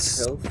grab this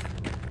health.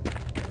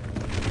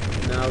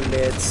 Now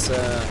let's...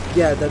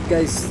 yeah, that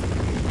guy's...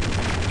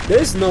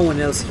 There's no one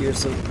else here,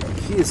 so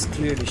he is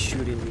clearly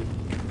shooting me.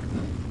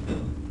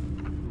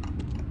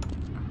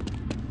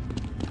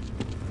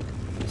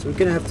 So we're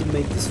gonna have to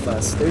make this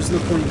fast. There's no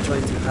point in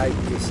trying to hide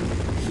because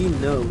he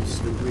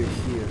knows that we're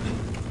here.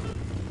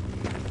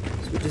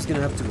 So we're just gonna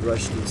have to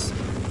rush this.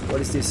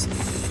 What is this?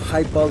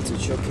 High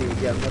voltage. Okay,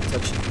 yeah, I'm not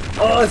touching.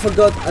 Oh, I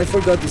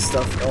forgot this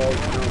stuff. Oh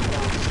no.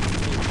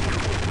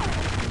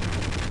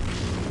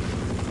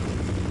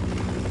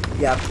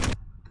 Yeah,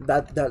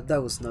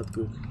 that was not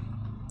good.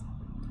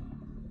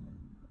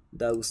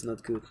 That was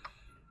not good.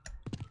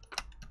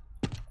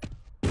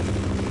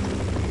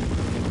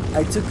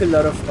 I took a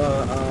lot of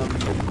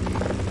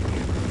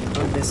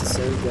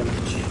unnecessary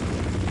damage.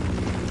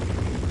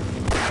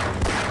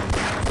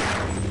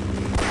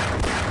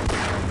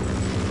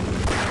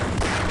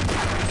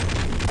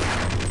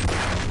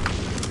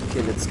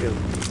 Okay, let's go.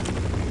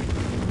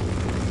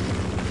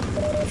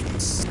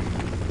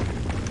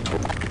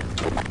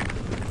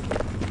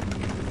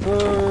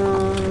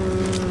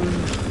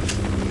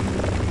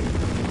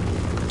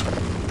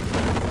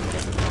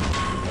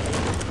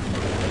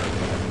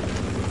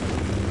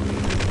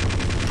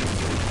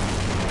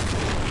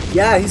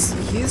 Yeah,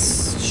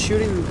 he's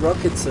shooting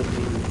rockets at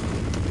me.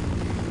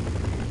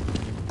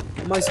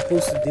 How am I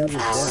supposed to deal with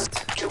Power that?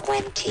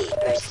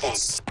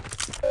 20%.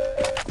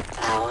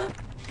 Power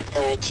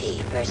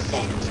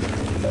 30%.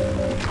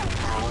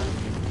 Power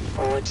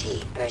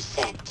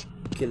 40%.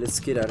 Okay, let's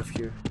get out of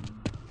here.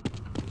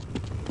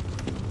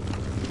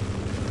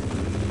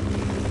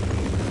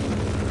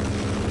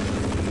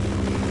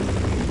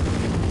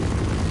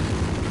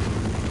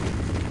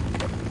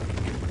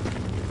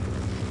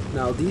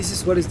 Now this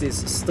is, what is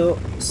this?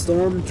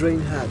 Storm drain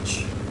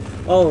hatch.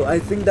 Oh, I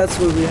think that's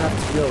where we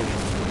have to go.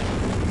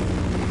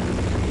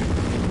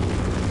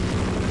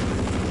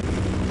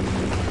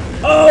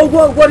 Oh,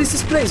 whoa, what is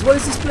this place? What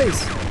is this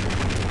place?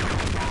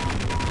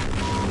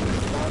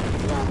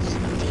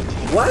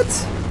 What?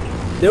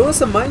 There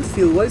was a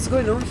minefield. What is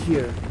going on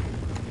here?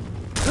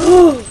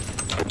 Oh,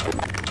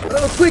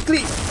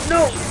 quickly!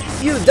 No!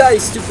 You die,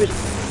 stupid!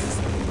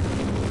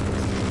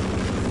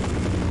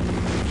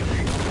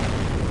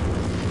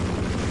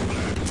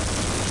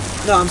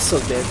 No, I'm so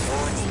dead.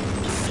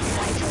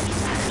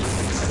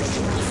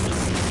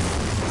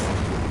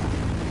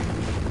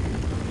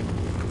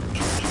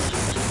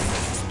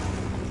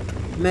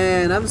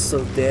 Man, I'm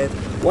so dead.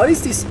 What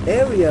is this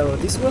area?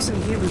 This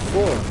wasn't here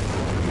before.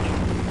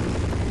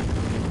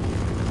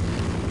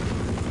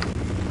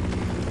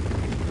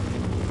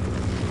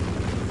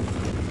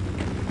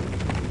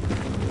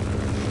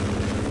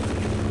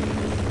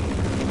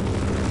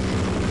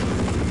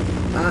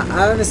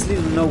 I honestly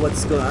don't know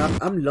what's going on.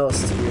 I'm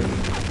lost here.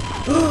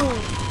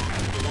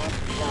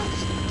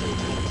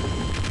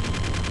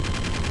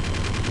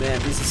 Man,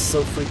 this is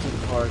so freaking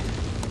hard.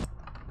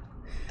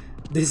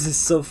 This is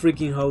so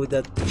freaking hard with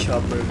that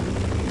chopper.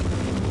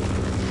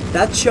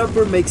 That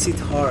chopper makes it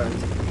hard.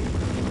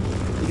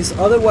 Because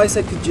otherwise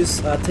I could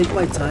just take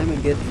my time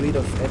and get rid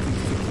of every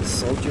freaking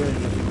soldier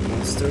and every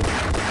monster.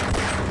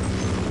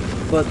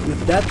 But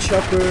with that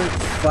chopper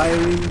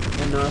firing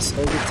on us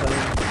all the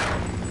time,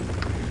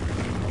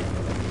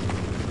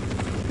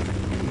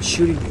 and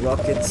shooting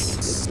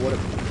rockets, like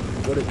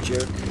what a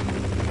jerk.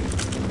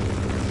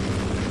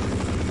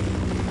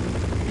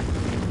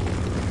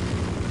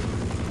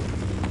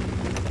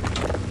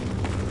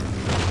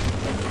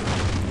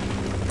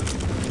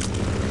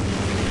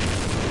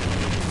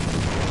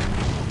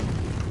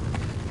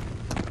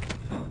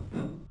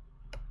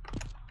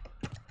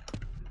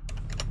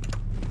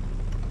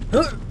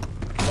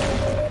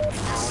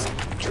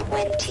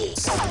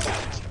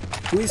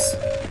 Who is?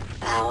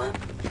 Power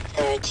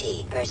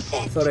 30%.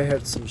 I thought I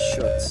heard some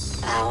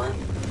shots. Power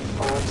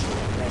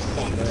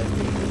 40%. But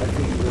I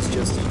think it was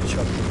just a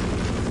chopper.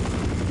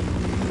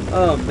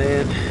 Oh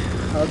man,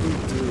 how do you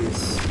do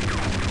this?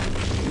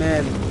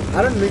 Man,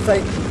 I don't know if I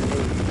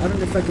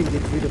can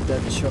get rid of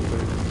that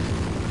chopper.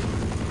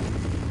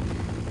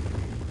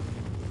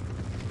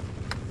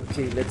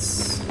 Okay,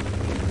 let's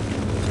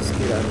just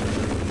get out of here.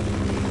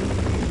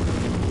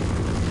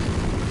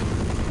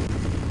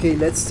 Okay,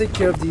 let's take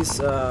care of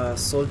these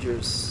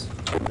soldiers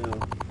now.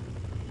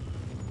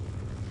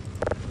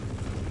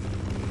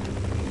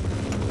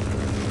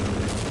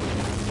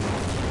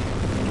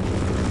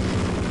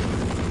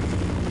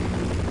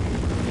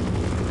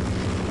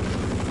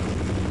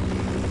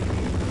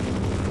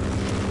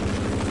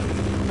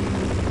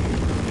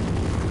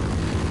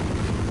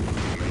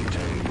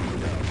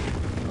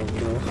 Oh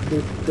no,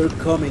 they're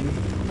coming.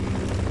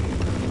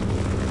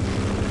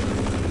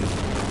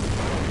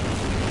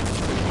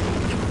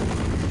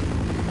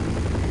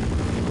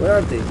 Where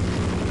are they?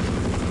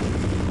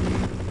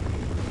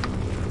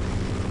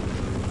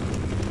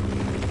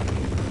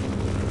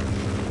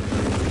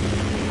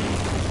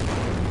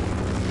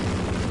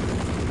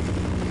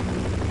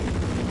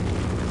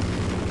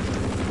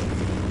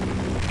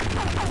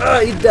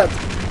 Ah, eat that!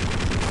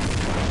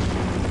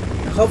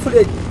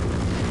 Hopefully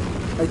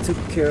I took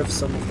care of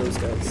some of those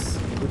guys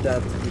with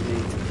that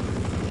grenade.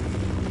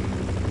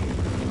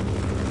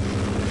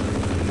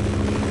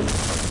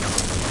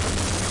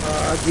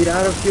 Get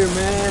out of here,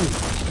 man!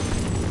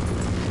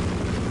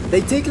 They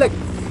take like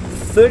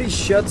 30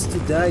 shots to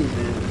die,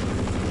 man.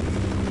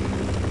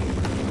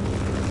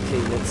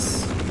 Okay,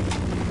 let's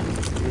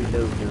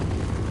reload now.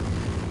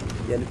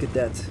 Yeah, look at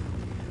that.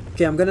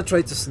 Okay, I'm gonna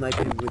try to snipe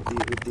him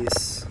with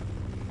this.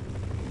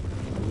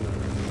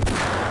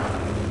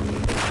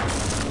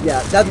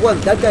 Yeah, that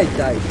guy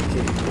died.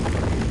 Okay.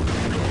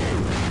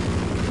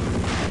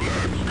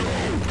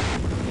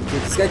 Okay,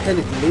 this guy kind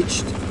of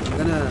glitched. I'm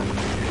gonna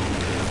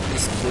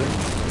just kill him.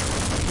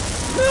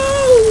 No!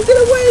 Get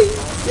away!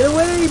 Get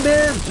away,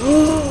 man!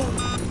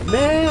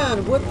 Man,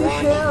 what the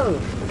hell?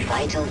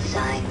 Vital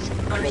signs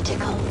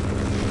critical.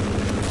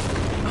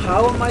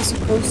 How am I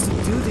supposed to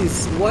do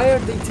this? Why are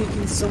they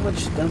taking so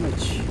much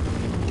damage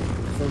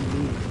from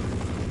me?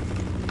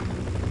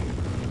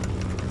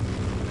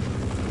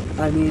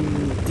 I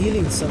mean,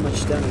 dealing so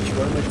much damage.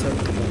 What am I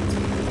talking about?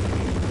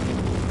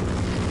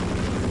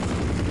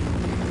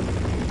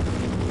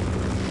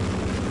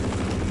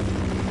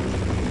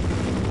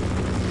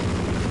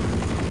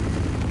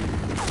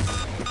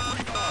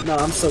 No,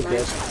 I'm so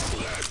dead.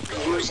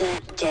 User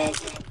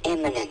death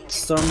imminent.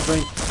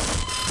 Stormbrain.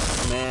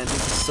 Man,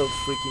 this is so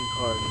freaking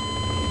hard.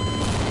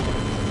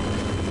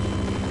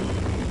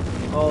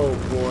 Oh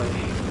boy.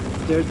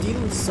 They're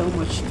dealing so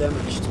much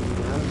damage to me.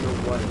 I don't know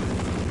why.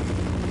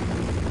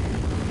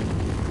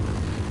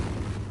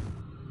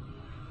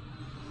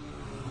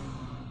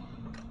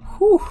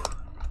 Whew.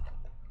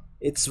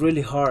 It's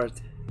really hard.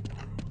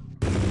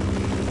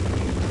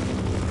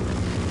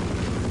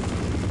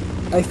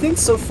 I think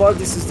so far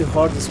this is the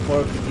hardest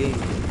part of the game.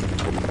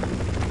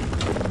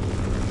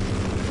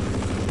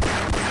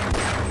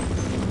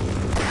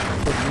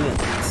 For me at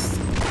least.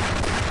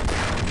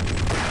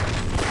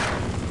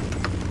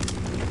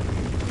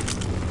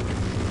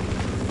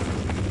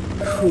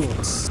 Whew.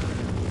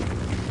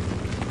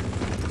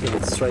 Okay,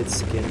 let's try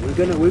this again.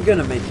 We're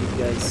gonna make it,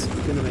 guys.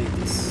 We're gonna make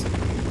this.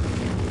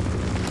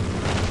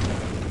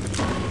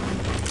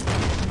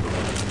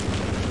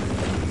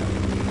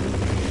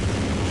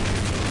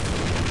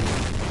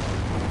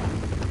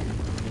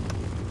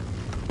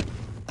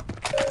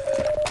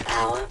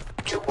 Power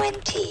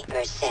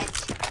 20%.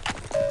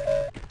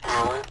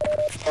 Power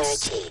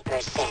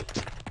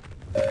 30%.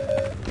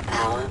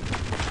 Power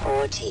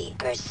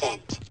 40%.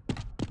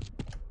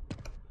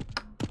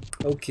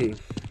 Okay,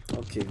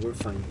 okay, we're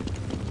fine.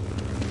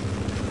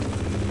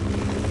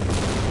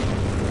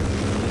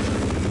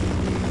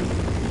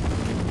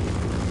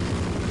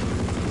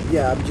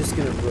 Yeah, I'm just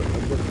gonna come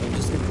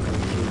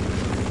here.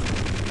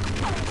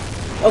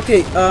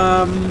 Okay,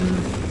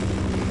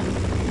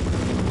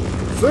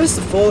 first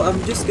of all,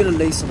 I'm just gonna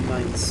lay some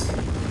mines.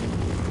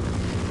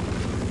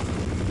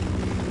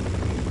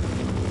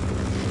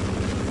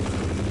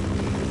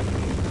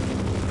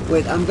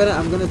 Wait, I'm gonna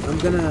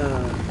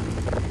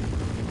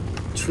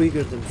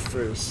trigger them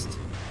first.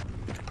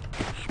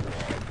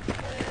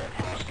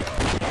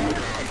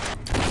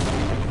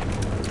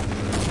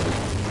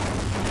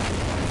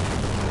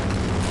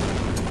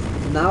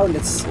 Now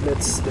let's do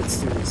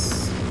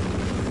this.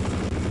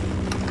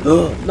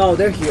 Oh no,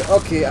 they're here.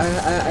 Okay,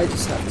 I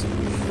just have to move.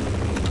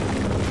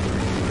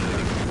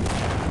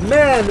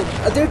 Man,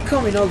 they're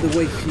coming all the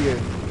way here.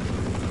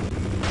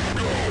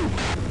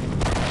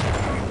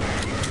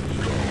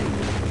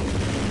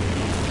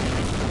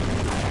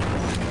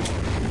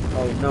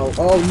 Oh no,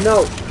 oh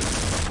no!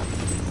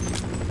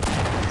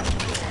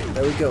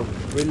 There we go,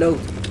 reload.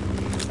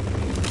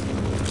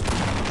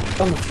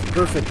 Oh,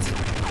 perfect.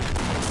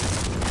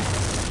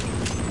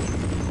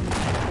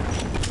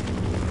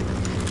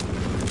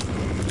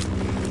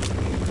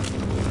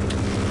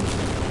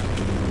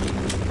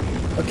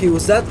 Okay,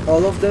 was that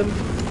all of them?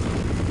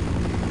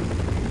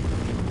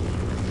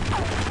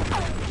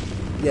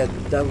 Yeah,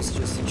 that was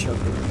just a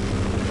chopper.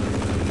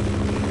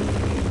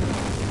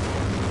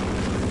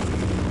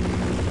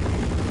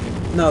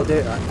 No,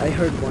 there. I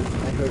heard one.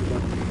 I heard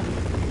one.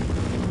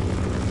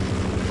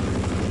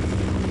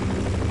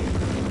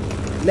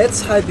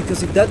 Let's hide,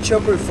 because if that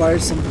chopper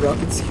fires some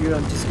rockets here,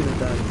 I'm just gonna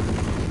die.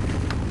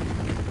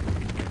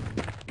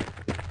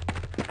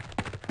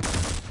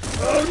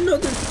 Oh no!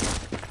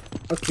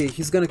 Okay,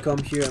 he's gonna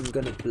come here. I'm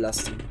gonna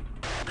blast him.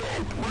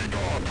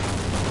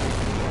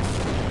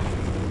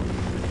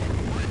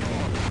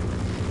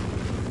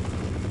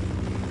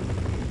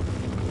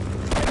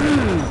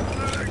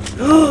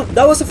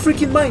 That was a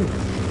freaking mine!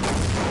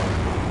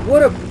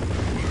 What a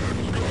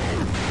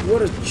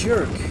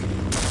jerk.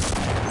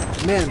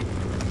 Man.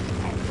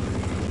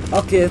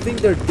 Okay, I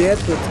think they're dead,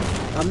 but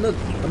I'm not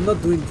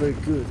doing very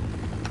good.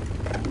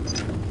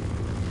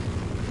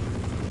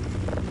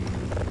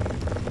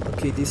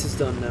 Okay, this is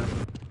done now.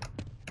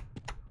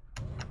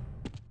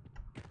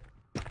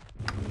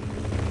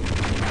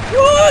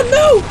 Oh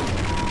no!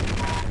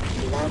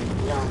 Blood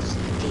loss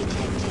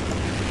detected.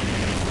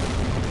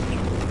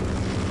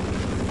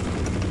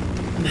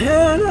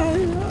 Man,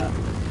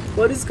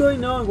 what is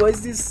going on? Why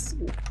is this?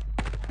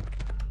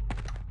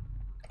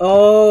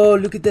 Oh,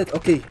 look at that.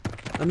 Okay,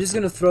 I'm just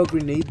gonna throw a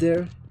grenade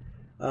there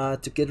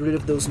to get rid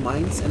of those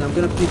mines, and I'm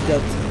gonna pick that.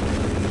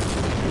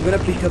 I'm gonna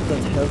pick up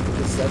that health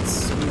because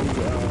that's really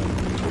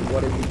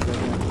what I need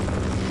right now.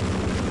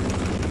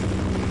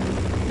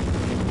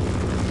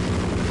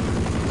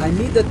 I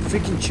need that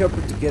freaking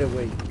chopper to get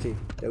away. Okay,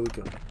 there we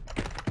go.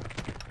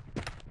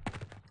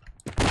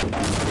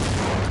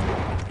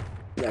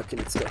 Yeah, okay,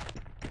 let's go.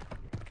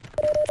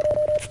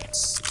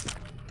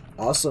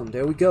 Awesome,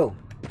 there we go.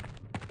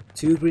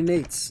 2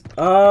 grenades.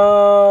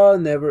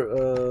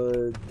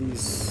 Never,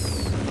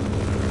 these...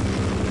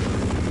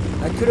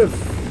 I could have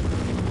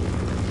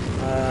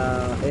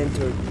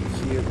entered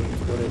here, but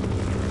whatever.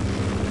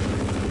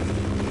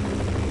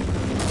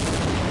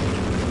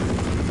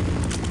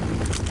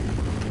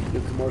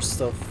 Look, more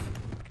stuff.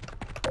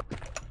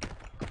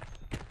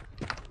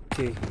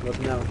 Okay, what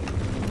now?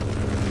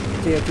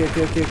 Okay.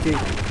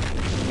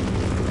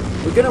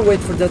 We're gonna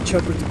wait for that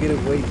chopper to get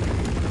away.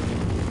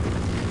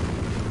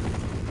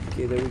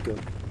 Okay, there we go.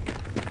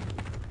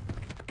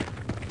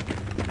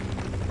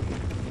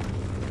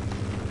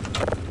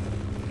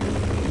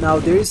 Now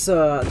there's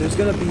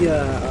gonna be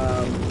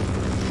a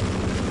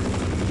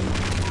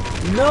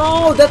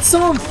no, that's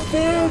so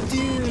unfair,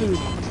 dude.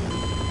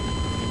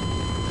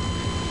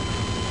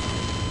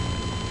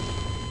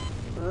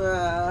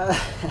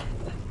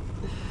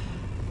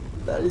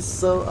 That is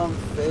so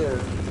unfair.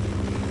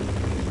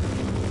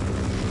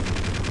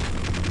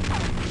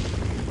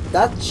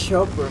 That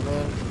chopper,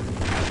 man.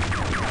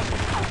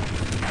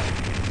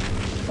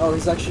 Oh,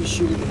 he's actually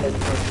shooting the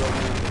helicopter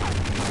right now.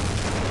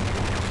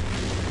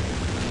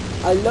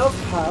 I love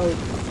how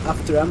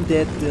after I'm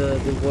dead, the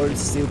world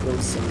still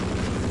goes on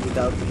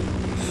without me.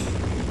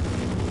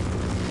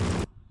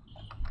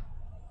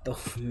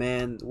 Oh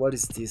man, what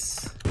is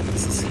this?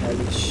 This is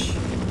hellish.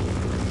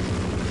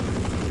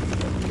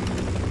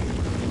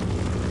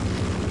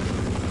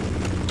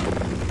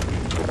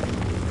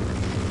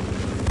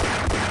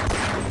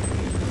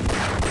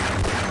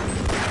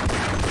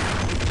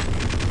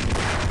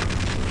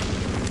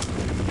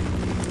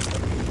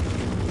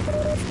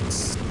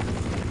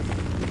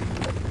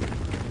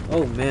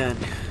 Oh man,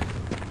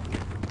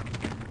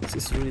 this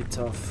is really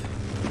tough.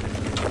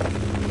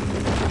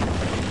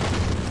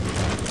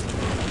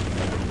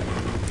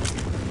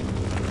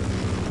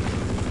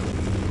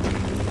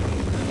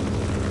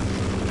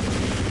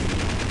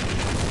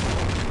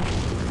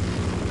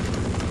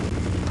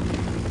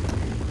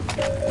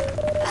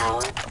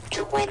 Hour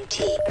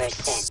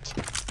 20%.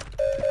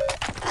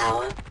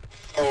 Hour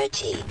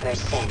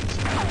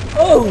 30%.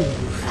 Oh!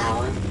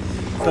 Hour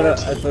I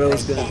thought I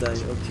was gonna die.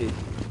 Okay.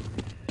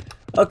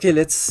 Okay,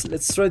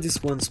 let's try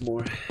this once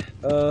more.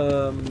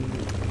 Now,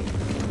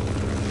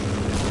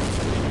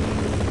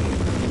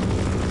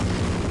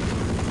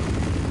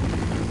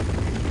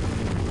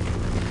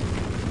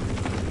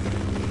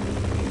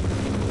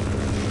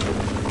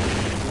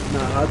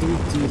 how do we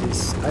do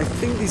this? I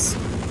think this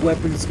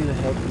weapon is gonna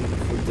help me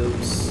for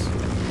those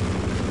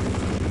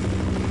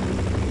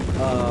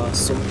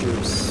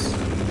soldiers.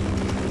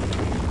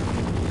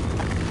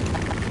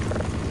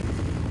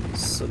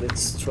 So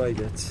let's try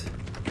that.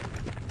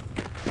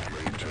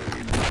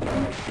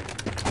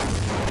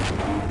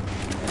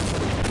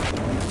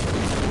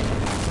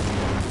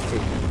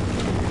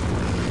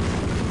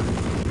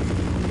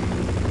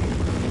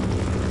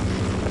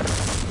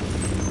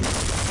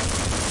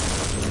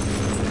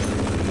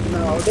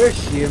 No, they're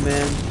here,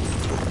 man.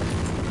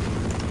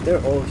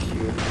 They're all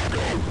here.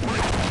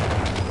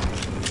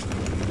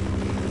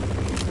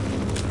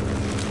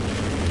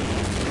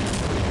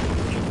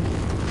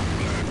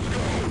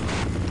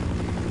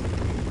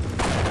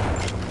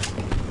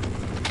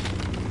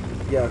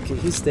 Yeah, okay,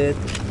 he's dead.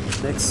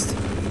 Next.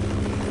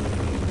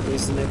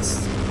 Where's the next?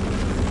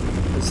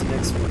 Where's the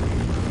next one?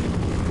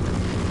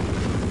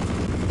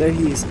 There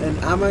he is, and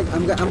I'm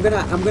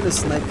gonna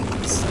snipe him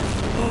this time.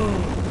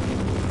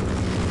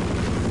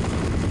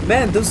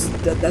 Man,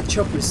 that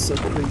chopper is so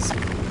crazy.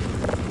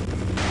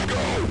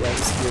 Yeah,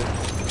 he's here.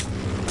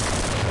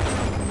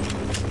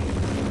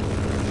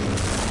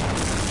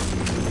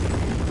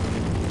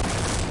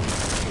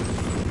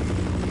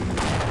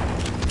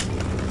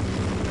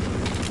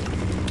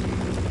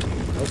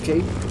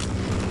 Okay.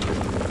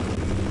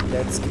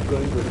 Let's keep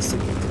going with a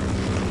second.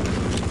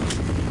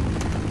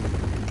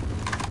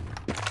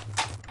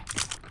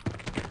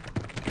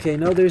 Okay,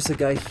 now there's a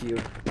guy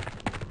here.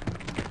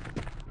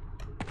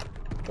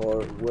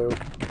 Or where?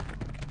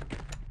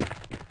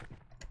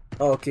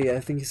 Oh, okay, I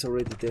think he's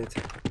already dead.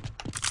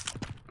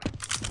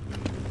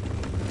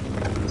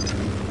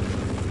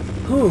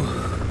 Whew.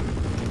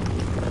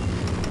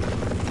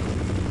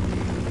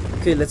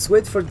 Okay, let's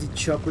wait for the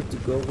chopper to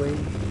go away.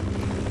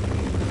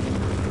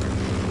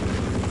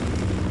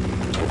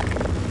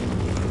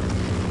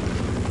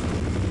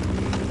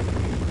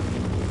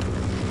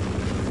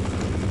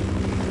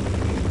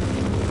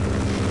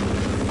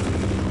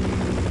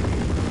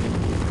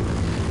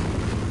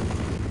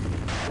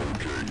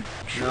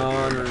 No,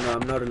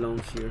 I'm not alone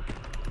here.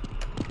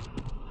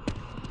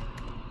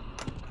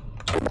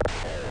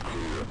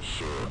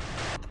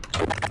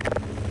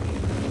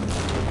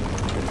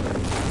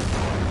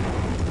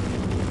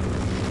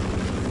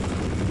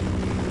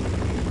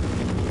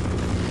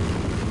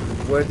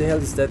 Where the hell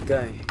is that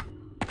guy?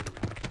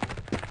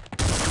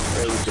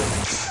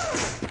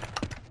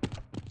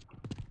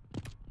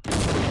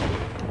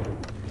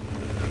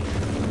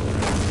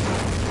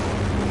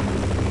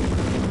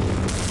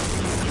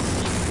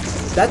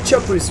 That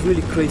chopper is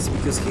really crazy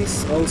because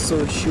he's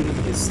also shooting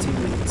his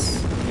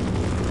teammates.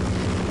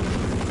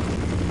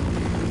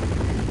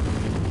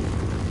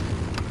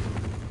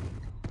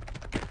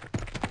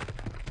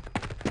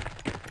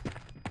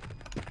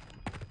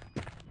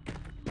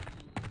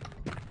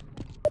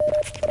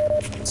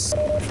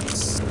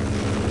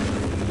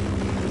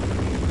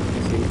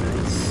 Okay,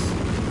 nice.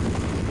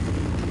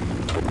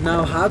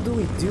 Now how do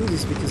we do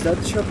this? Because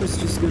that chopper is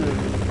just gonna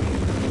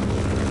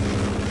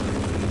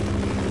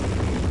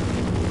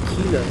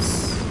kill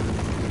us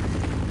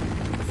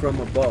from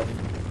above.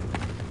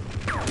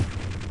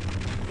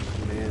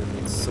 Man,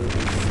 it's so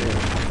unfair.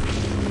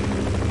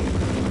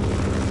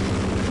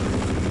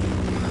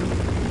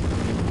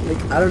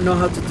 Like, I don't know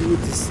how to do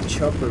with this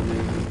chopper,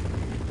 man.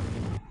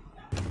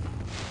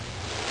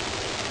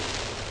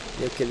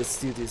 Yeah, okay, let's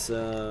do this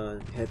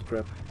head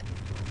crab.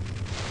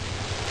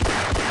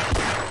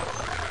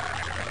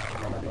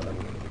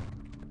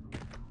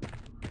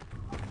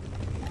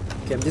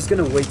 Okay, I'm just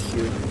gonna wait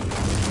here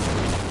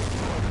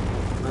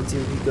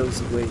until he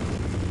goes away.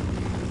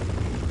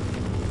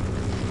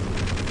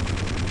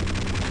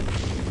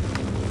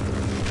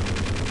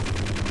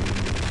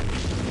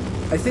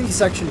 I think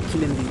he's actually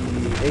killing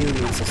the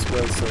aliens as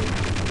well, so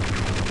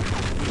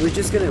we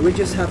just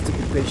have to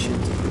be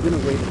patient. We're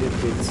gonna wait a little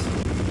bit.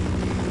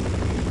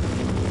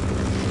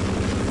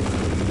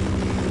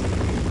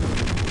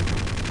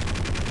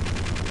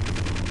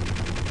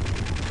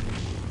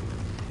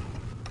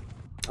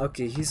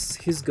 Okay,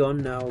 he's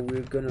gone now.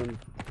 We're gonna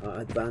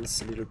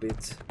advance a little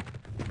bit,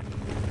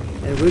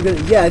 and we're gonna.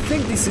 Yeah, I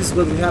think this is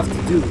what we have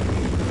to do.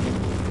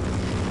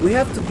 We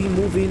have to be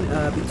moving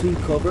between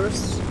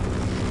covers,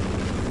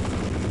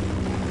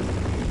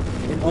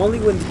 and only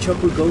when the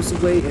chopper goes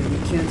away and we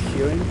can't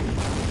hear him,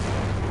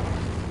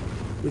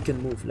 we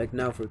can move. Like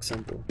now, for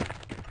example.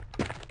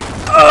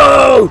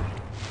 Oh!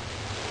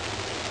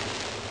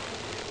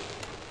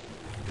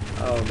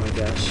 Oh my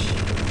gosh.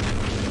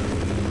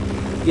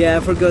 Yeah,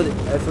 I forgot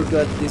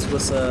this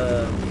was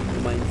a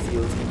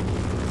minefield.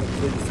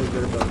 Completely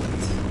forgot about it.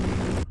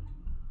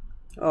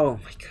 Oh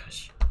my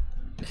gosh.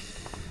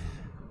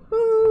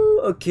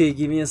 Ooh, okay,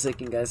 give me a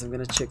second, guys. I'm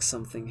gonna check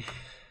something.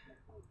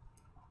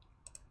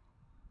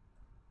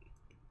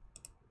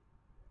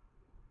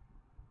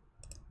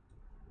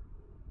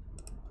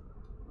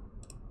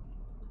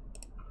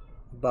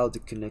 About the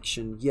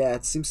connection. Yeah,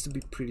 it seems to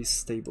be pretty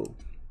stable.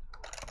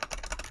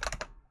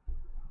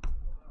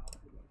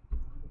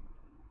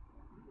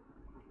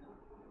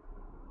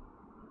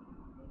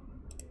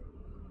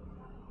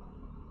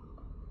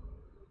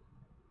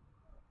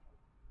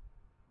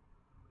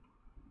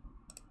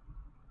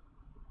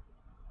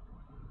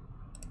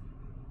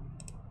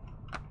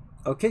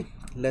 Okay,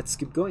 let's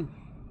keep going.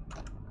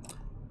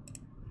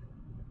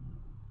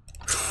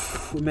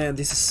 Man,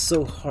 this is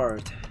so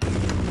hard.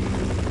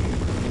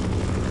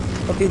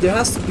 Okay, there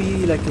has to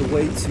be like a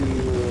way to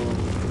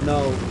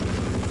know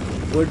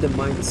where the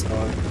mines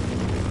are.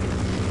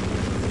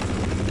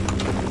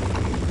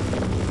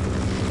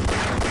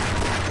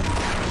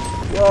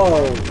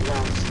 Whoa!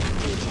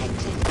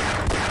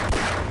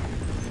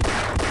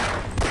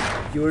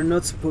 You're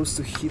not supposed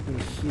to hit me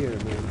here,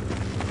 man.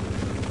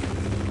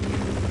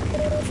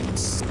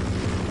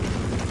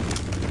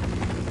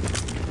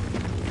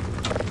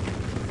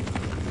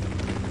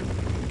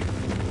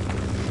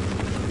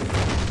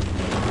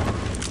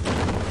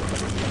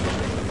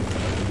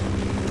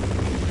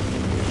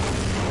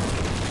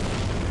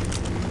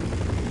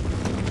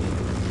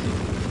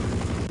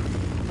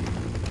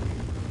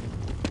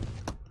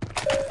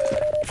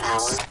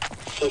 Power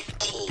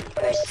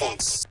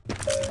 15%.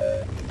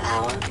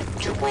 Power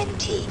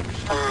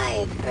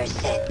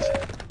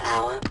 25%.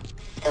 Power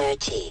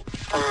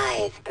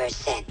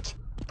 35%.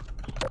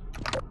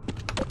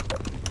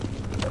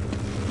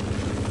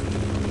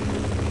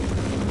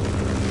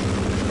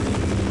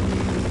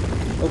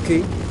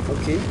 Okay,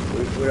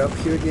 we're up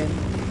here again.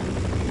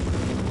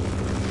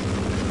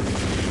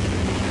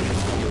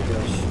 Oh my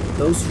gosh,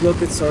 those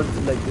rockets are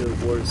like the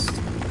worst.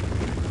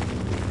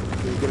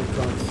 We're gonna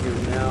come here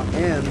now,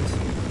 and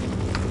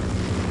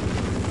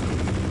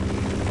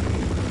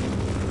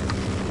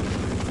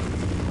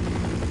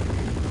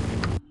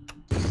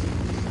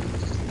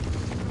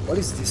what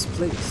is this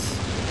place?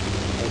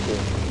 Okay.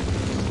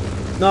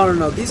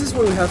 No, this is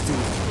where we have to.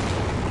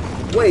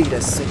 Wait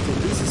a second,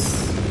 this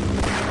is.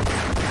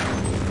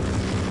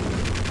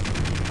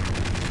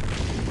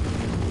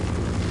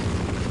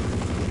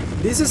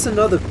 This is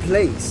another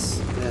place,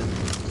 man.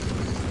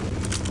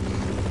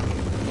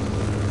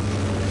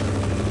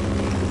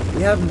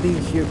 We haven't been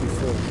here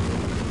before.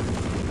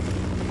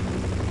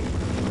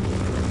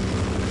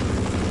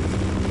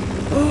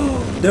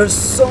 Oh! There's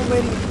so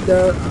many.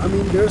 I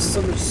mean, there's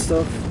so much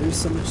stuff. There's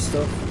so much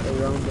stuff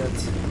around that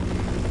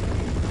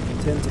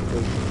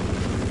tentacle.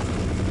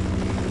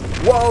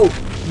 Whoa!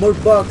 More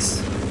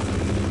bugs.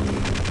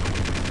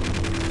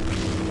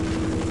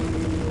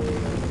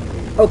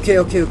 Okay,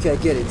 I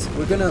get it.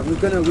 We're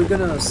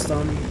gonna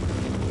stun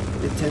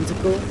the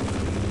tentacle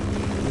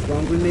with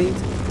one grenade,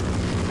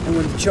 and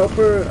when the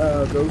chopper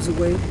goes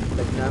away,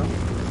 like now.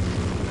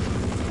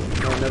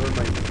 No, never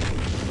mind.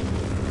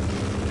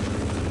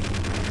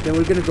 Then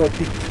we're gonna go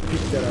pick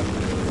that up.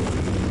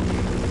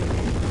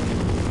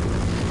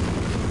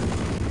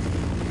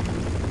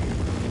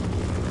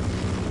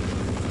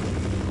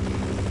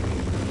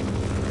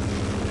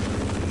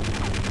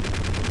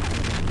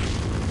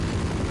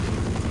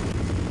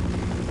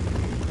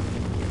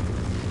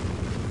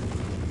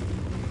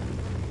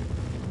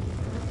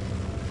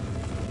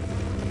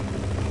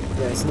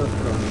 Yeah, it's not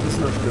gone. It's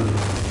not gone.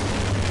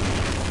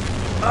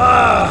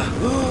 Ah!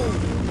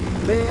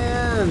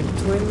 Man,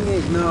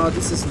 28. No,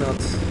 this is not.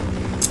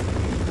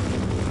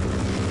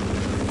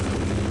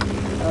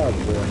 Oh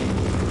boy.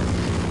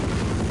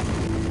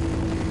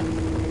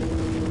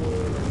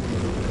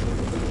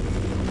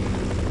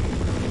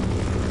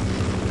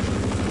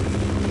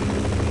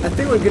 I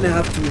think we're gonna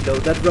have to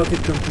reload. That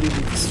rocket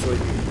completely destroyed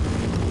me.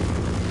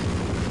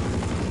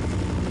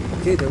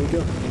 Okay, there we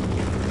go.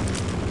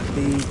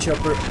 The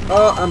chopper.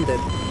 Oh, I'm dead.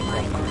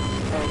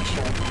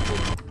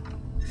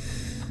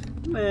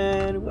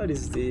 Man, what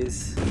is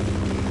this?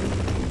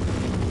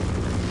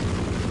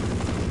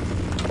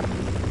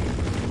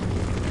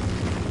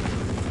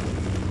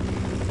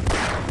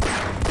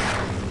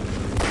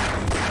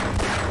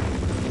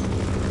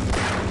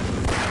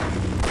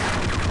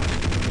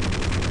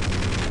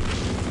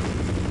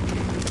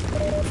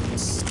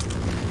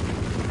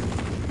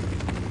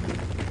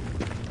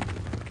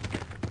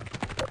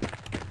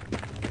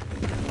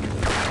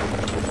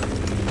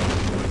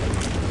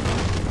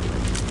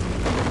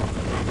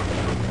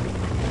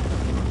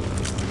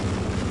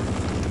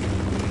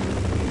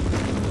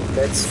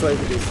 Let's try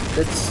this.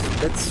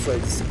 Let's try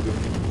this again.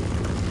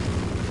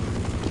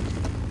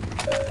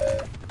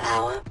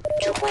 Power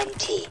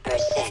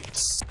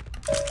 20%.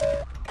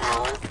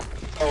 Power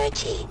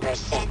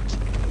 30%.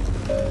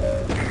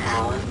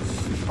 Power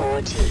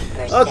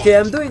 40%. Okay,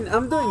 I'm doing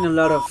a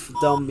lot of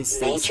dumb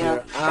mistakes Major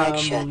here.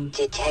 fracture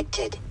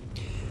detected.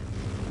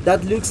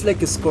 That looks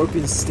like a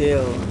scorpion's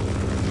tail.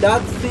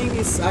 That thing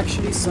is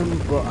actually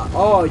some.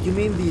 Oh, you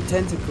mean the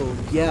tentacle?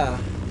 Yeah.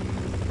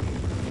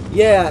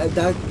 Yeah,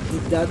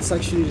 that's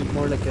actually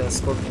more like a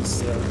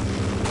scorpion's tail.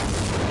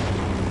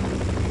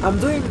 I'm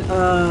doing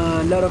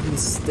a lot of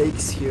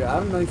mistakes here. I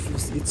don't know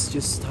if it's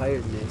just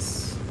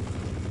tiredness.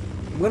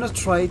 I'm gonna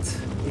try it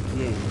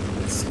again.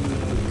 Let's see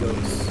how it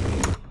goes.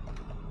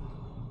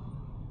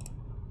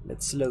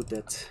 Let's load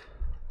that.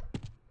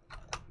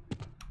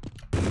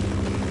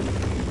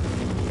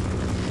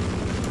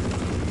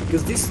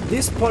 Because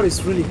this part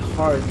is really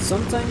hard.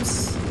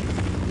 Sometimes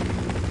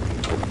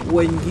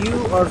when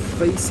you are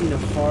facing a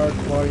hard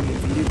part in a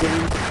video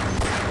game,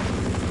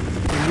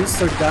 and you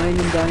start dying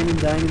and dying and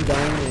dying and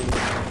dying, and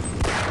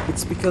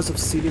it's because of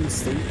silly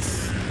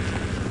mistakes.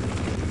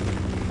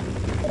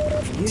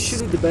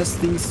 Usually the best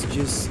thing is to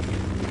just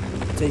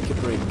take a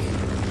break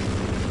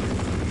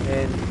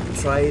and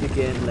try it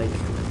again like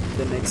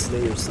the next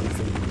day or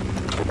something.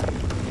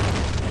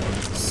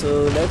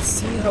 So let's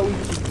see how we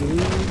keep doing.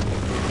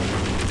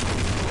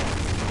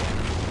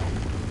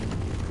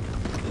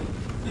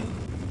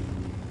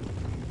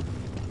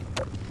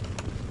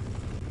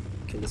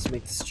 Okay, let's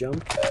make this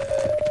jump.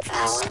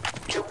 Power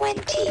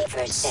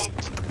 20%.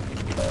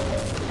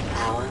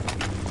 Power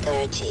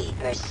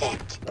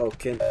 30%.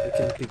 Okay, I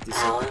can pick this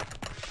up. Power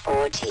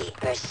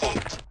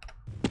 40%.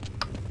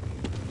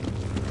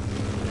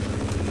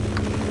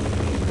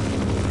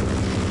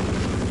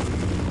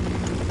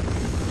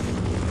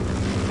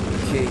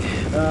 Okay,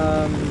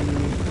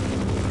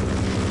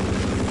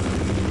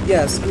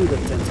 yeah, screw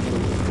that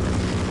tentacle.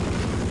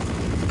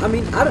 I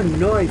mean, I don't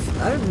know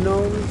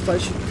if I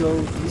should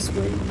go this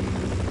way.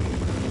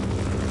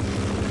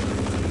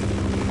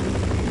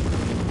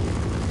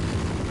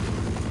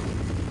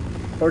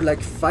 Or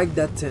like fight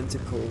that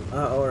tentacle,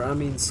 or I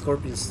mean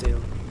scorpion's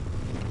tail.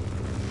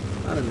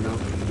 I don't know.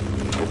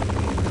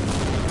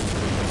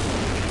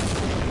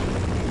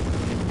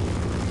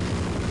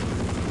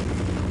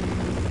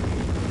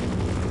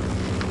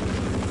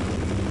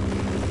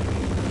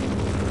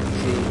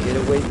 Okay, get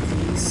away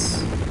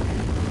please.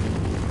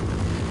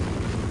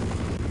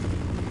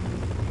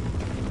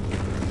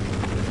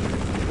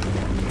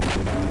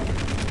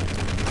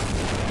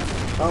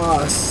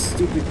 Ah,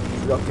 stupid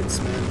rockets,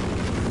 man.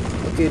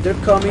 Okay, they're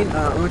coming.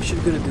 I'm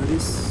actually gonna do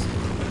this.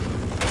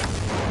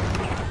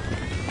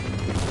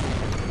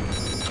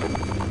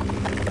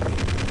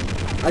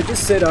 I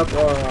just set up.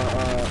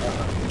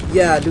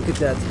 Yeah, look at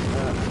that.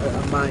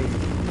 A mine.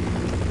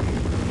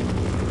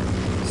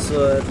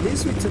 So at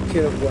least we took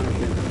care of one of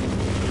them.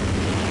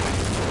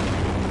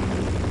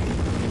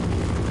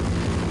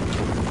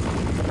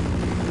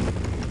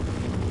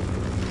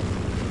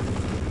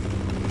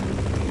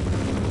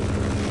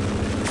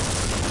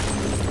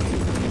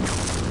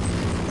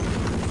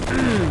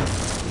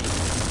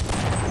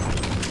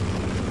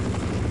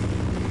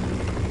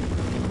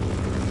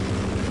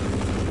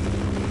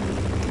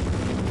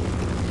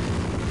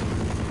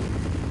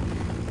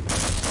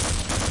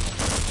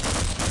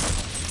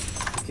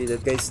 Okay,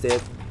 that guy's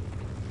dead.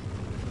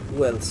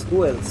 Who else?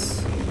 Who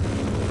else?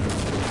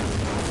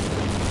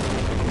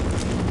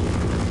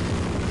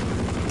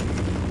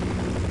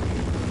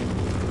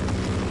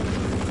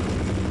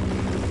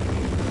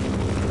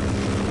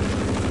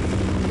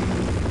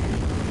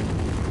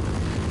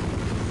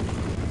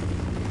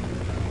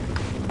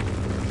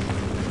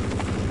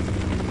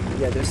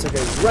 Yeah, there's a guy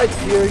right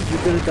here.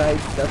 You're gonna die.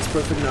 That's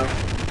perfect now.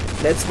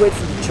 Let's wait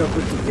for the chopper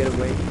to get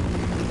away.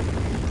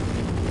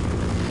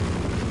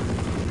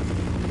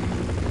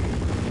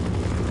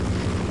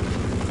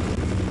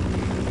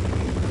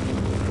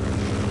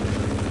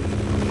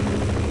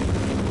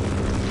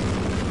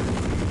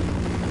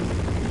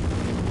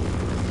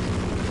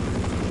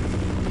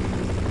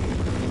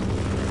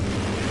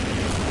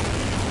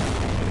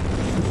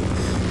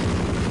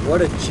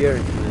 What a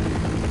jerk, man.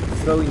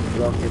 Throwing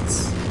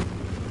rockets.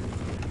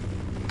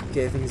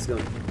 Okay, I think he's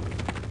gone.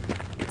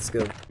 Let's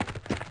go.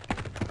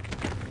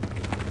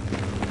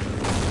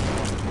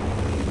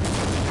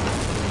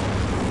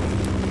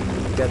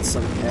 Got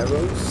some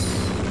arrows.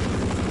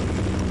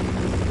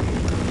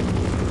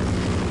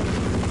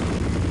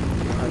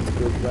 I have to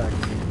go back.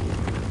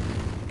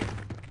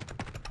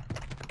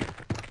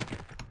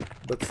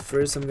 But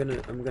first I'm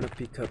gonna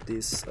pick up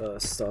this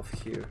stuff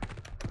here.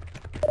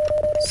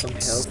 Some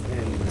health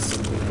and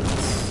some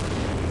bullets.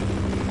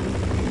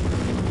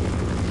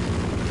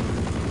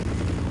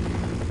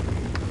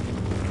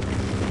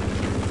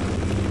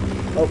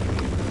 Oh.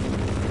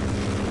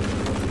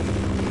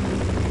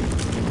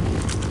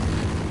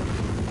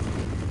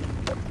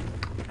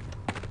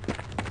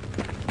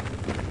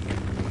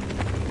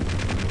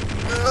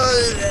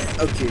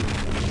 Okay.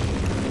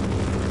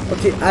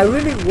 Okay, I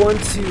really want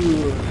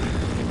to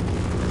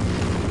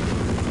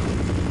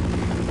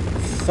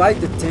fight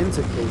the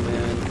tentacle,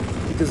 man,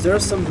 because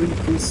there's some really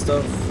cool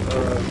stuff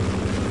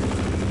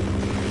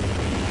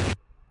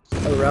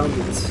around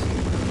it.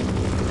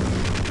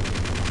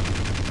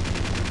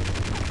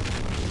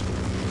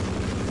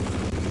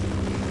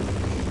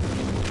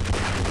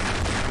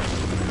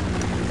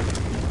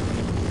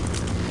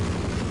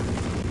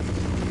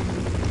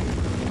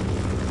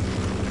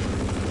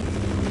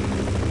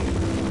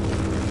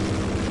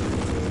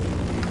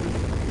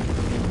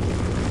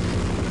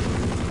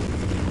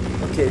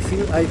 Okay,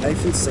 I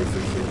feel safer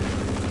here.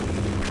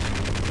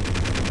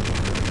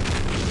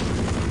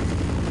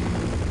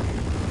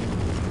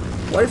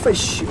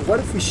 What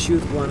if we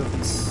shoot one of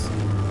these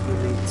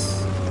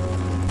units?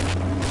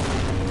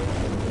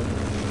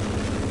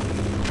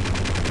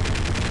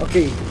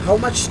 Okay, how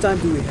much time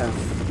do we have?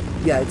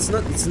 Yeah, it's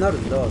not a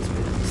lot,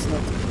 man.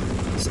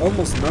 It's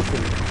almost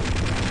nothing.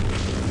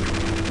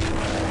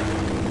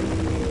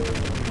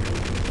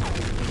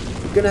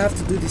 We're gonna have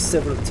to do this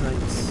several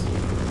times.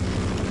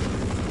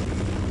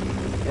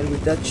 And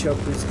with that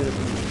chopper, it's gonna be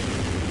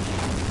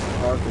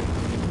harder.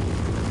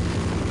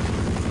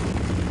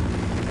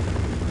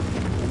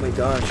 Oh my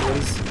gosh,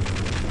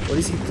 what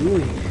is he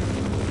doing?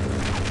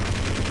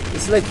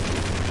 It's like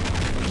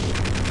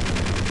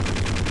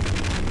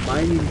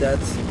mining that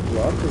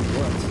rock or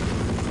what?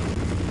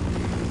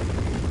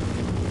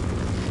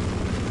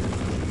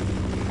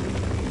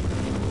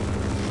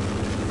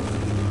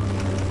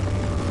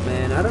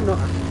 Man, I don't know.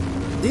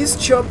 This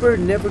chopper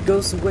never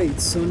goes away.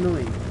 It's so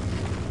annoying.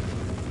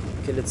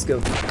 Okay, let's go.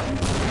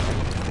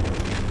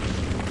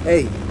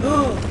 Hey!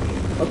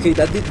 Okay,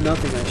 that did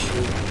nothing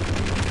actually.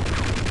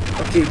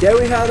 Okay, there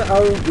we had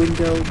our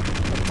window, a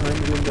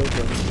tiny window,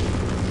 but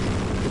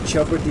the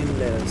chopper didn't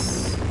let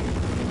us.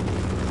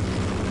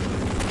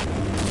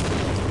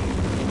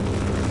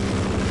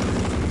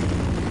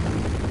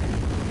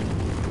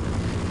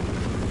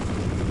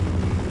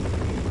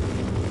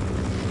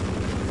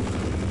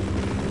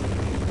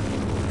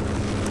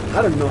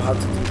 I don't know how to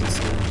do this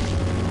now.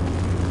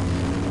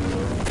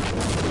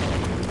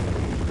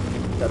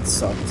 That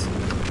sucked.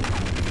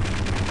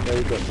 There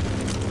we go.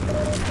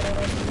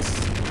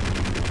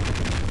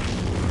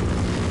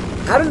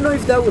 I don't know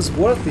if that was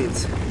worth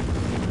it.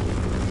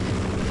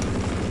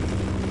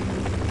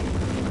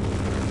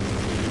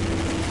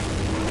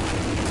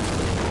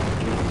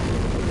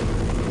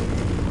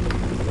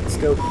 Let's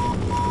go.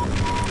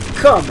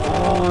 Come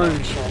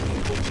on!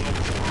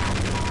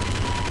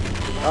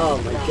 Oh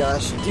my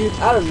gosh, dude,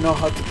 I don't know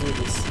how to do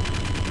this.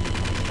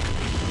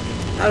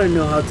 I don't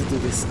know how to do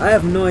this. I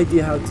have no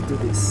idea how to do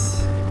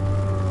this.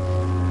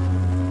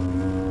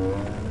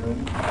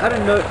 I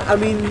don't know, I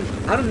mean,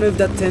 I don't know if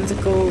that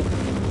tentacle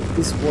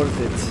is worth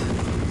it.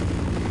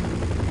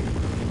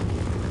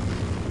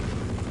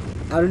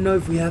 I don't know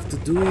if we have to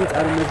do it.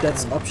 I don't know if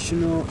that's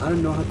optional. I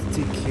don't know how to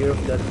take care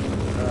of that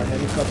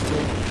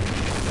helicopter.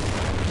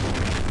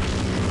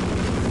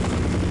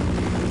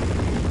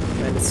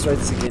 Man, let's try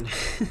this again.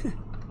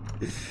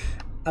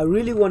 I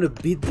really want to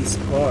beat this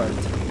part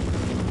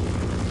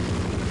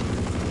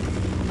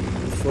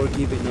before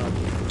giving up.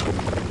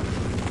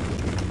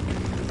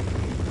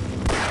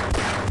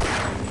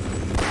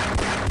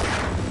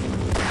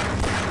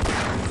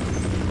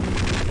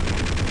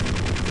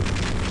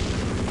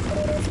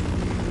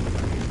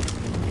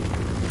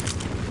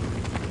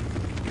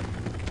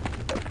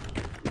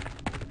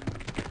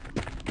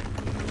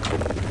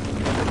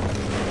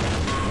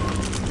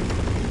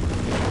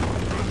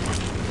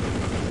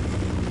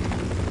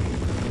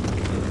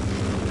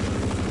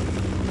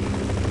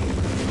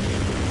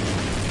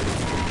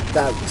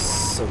 That was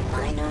so good.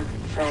 Minor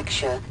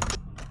fracture.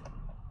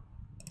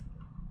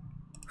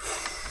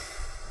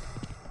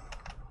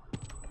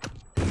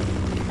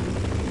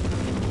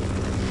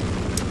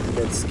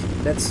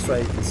 Let's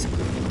try this.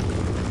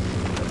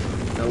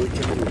 Now we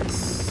can do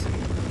this.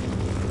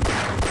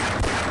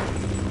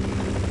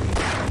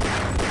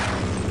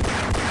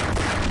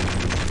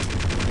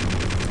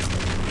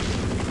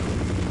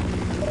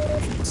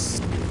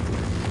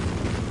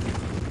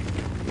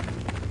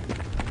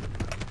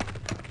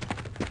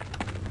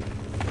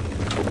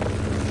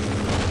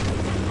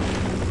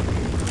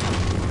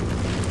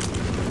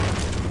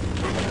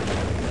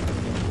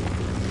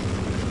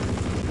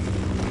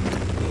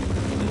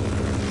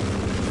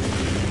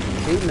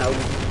 Now we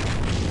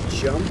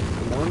jump,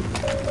 come on.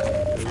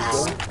 There we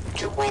Power go.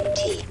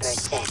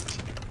 20%.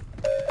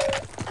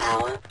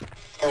 Power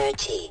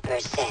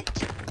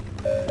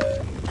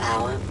 30%.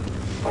 Power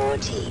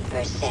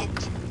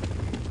 40%.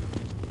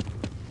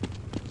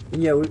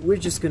 And yeah, we're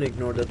just gonna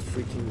ignore that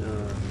freaking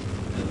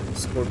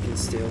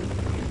scorpion's tail.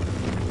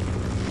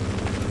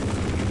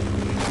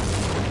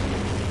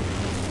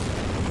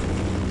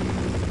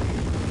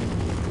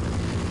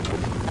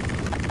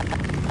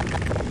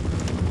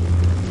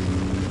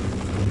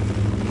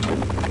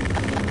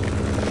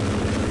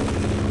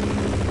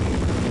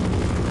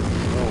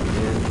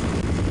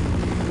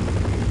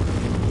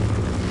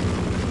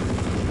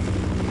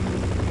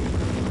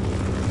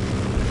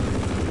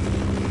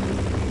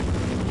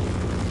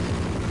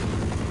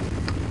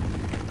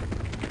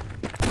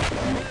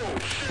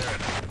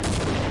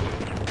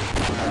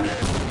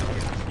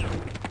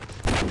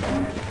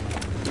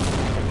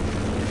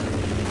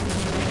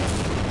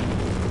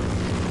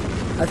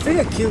 I think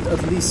I killed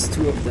at least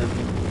 2 of them.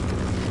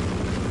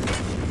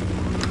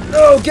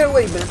 No, get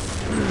away, man!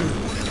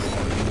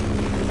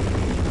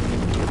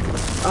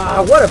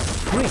 Ah, what a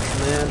freak,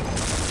 man!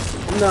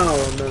 No,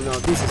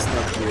 this is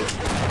not good.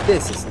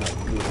 This is not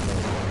good.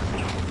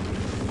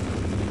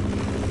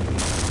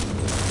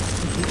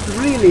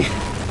 Really?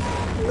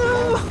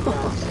 No!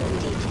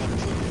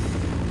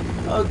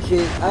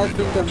 Okay, I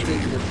think I'm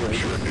taking a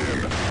break.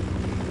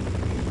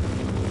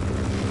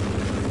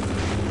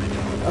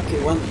 Okay,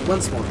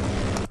 once more.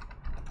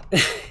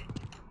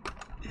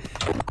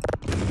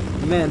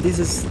 Man, this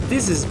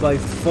is by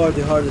far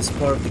the hardest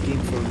part of the game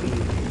for me.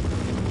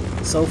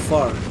 So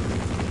far.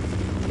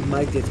 It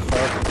might get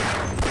harder.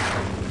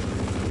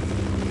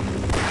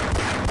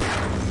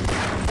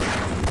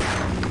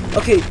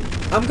 Okay,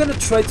 I'm gonna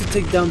try to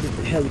take down the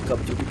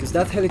helicopter because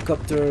that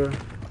helicopter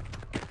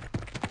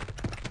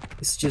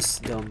is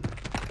just dumb.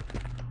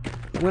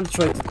 I'm gonna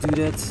try to do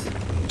that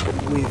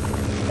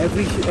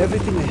with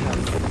everything I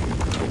have.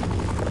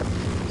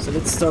 So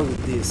let's start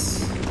with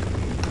this,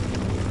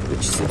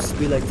 which seems to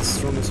be like the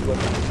strongest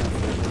weapon I have.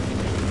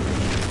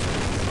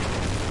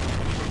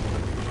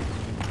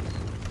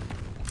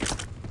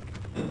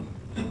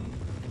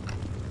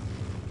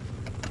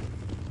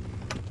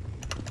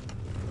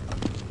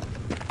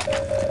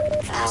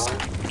 Power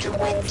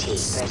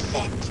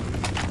 20%.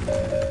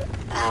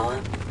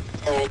 Power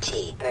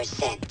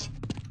 30%.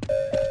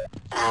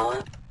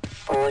 Power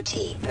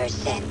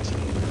 40%.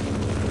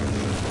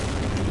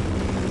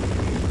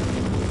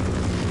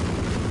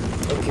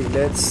 Okay,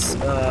 let's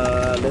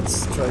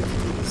try to do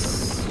this.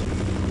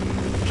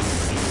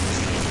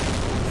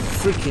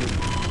 Freaking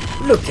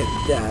look at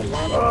that!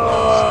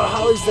 Oh,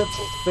 how is that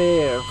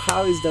fair?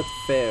 How is that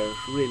fair?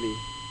 Really?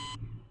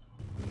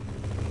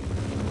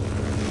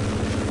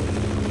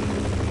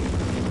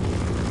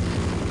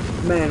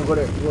 Man, what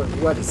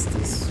is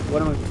this?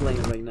 What am I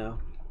playing right now?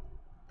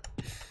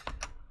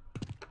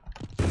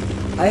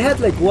 I had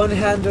like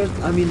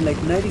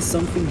 90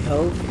 something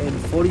health and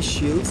 40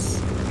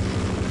 shields.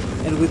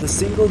 And with a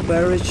single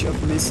barrage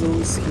of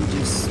missiles, he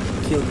just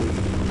killed me.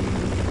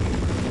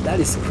 That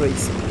is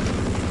crazy, man.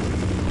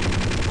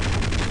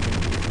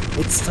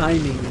 It's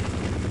timing.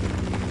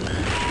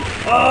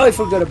 Oh, I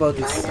forgot about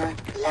this. Minor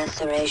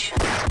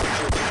lacerations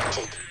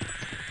detected.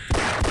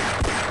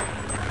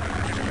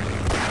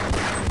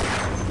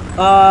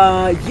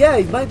 Yeah,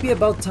 it might be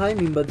about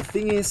timing, but the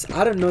thing is,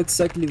 I don't know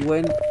exactly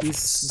when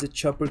is the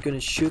chopper gonna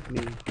shoot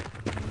me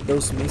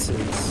those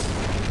missiles.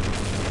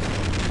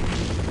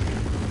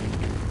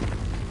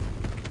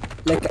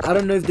 Like, I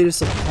don't know if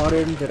there's a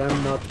pattern that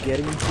I'm not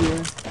getting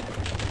here.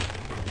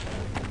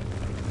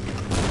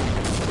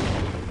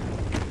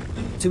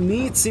 To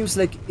me, it seems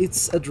like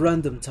it's at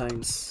random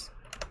times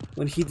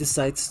when he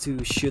decides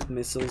to shoot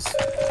missiles,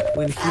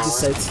 when he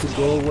decides to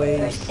go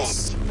away.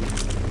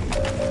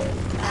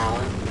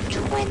 Power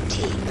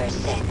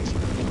 20%.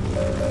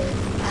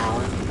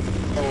 Power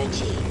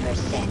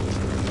 30%.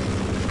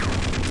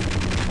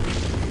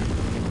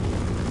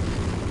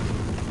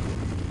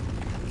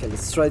 Okay,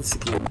 let's try this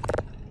again.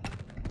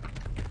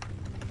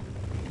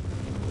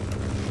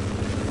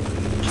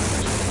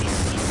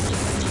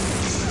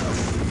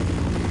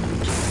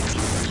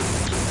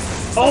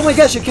 Oh my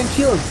gosh, I can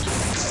kill him!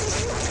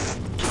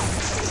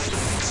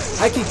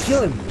 I can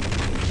kill him!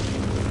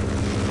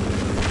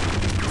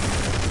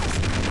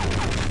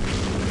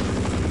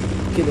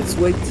 Okay, let's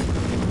wait.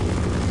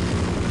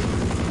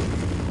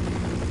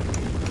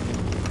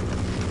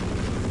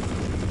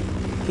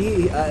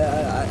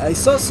 I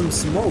saw some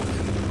smoke.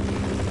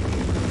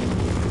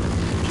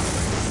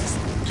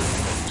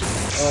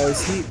 Oh,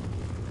 is he?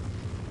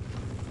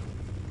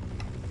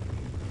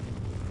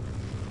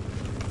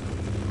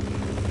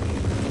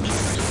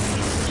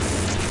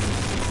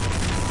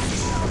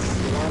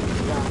 Love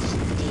loss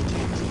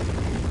detected.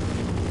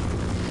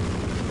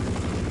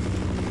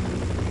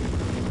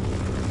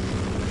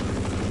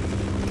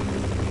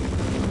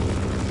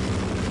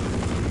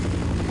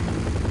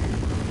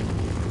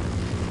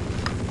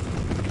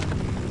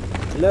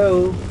 Hello?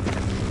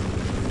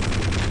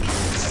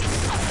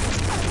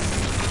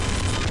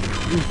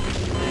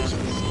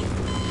 Emergency.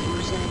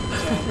 User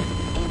dead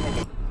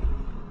imminent.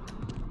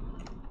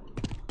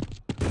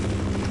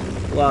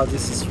 Wow,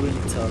 this is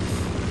really tough.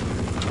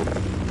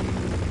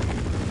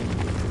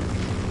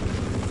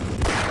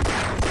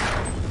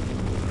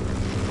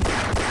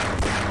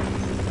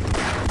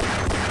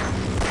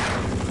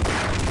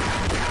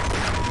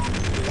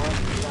 Love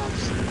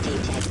loss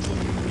detected.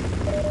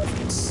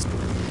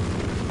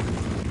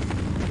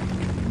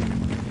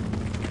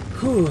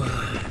 Whew.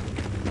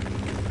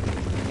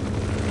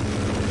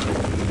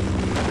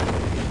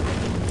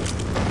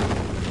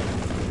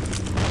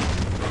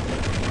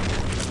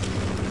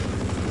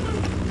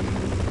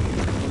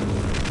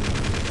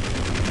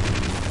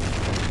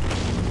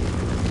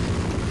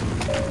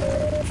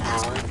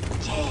 Power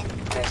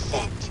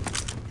 10%.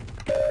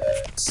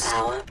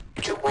 Power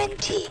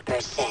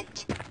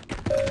 20%.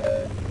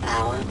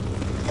 Power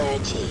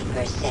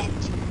 30%.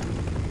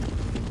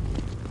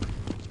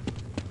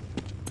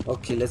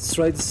 Okay, let's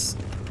try this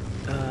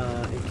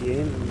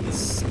again and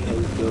see how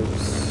it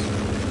goes.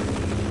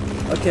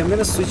 Okay, I'm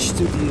gonna switch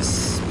to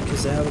this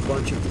because I have a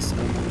bunch of this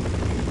ammo.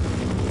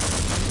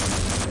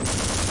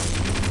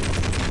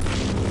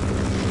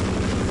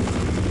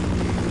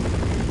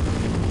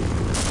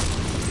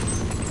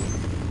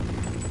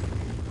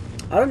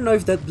 I don't know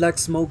if that black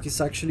smoke is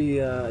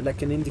actually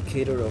like an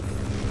indicator of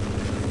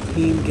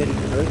him getting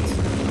hurt.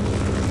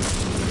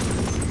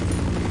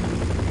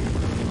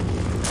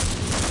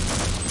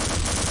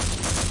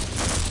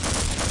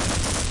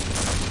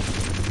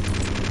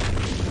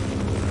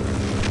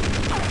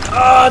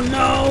 Oh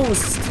no!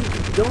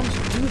 Stupid, don't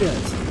do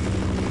that.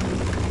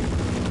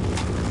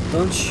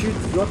 Don't shoot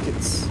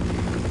rockets.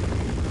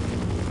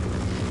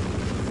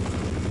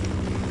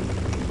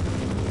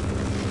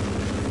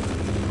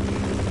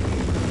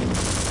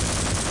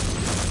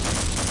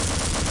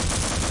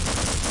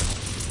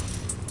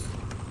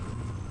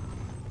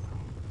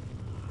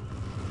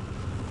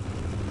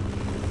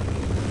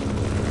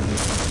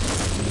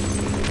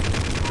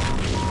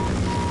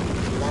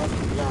 Love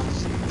loss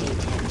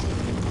detected.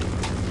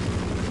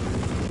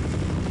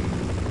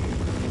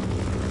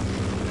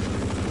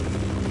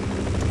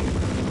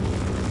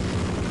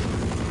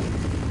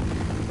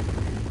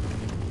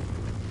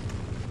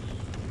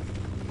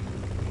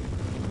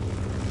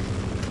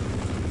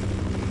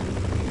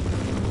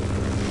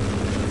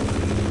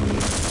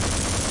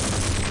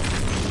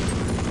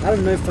 I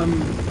don't know if I'm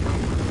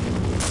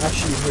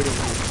actually hurting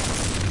him.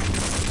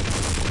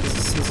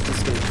 He's just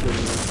gonna kill me.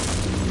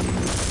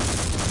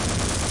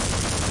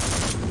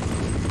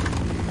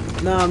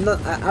 No, I'm not.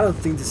 I don't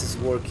think this is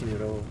working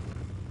at all.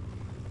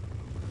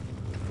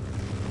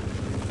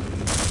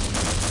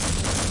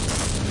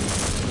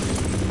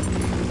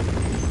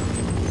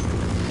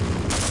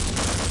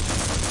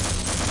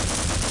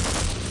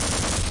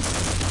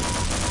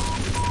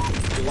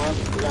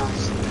 Love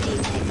loss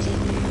detected.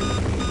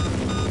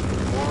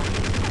 Warning.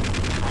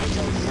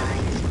 Vital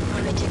signs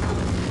critical.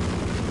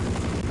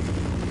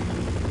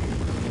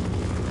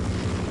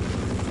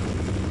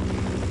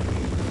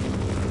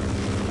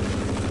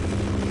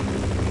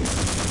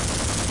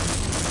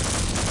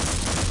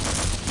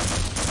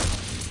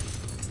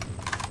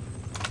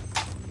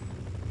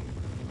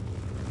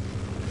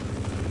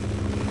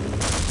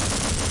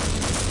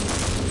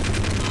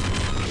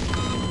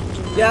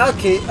 Yeah.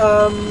 Okay.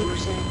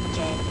 User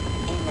dead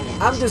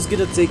imminent. I'm just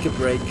gonna take a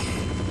break.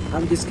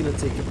 I'm just gonna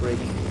take a break.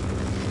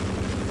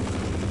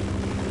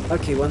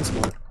 Okay, once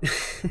more.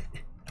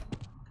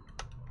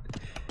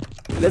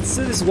 Let's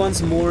do this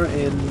once more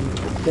and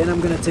then I'm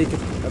gonna take a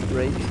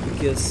break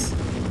because...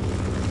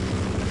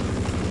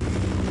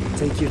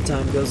 Take your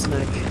time,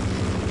 Ghostsnack.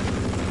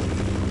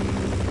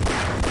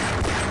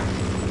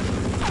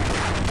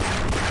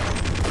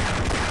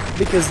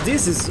 Because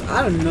this is...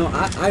 I don't know,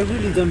 I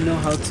really don't know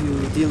how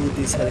to deal with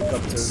this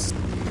helicopter.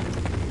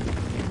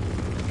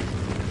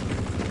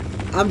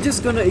 I'm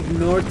just gonna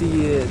ignore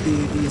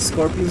the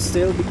Scorpion's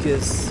tail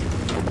because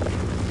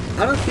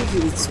I don't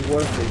think it's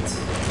worth it.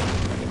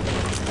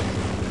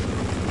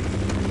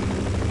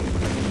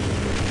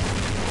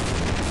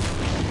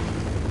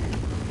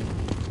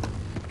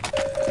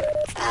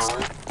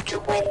 Power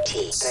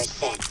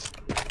 20%.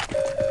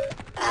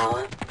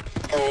 Power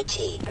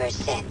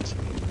 30%.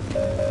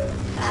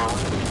 Power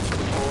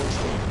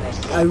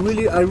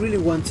 40%. I really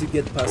want to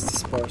get past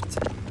this part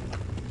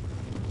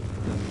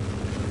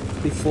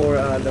before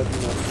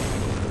logging off.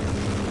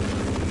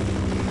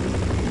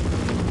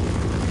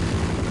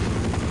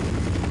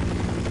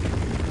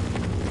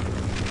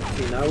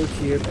 Okay, now we're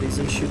here. Please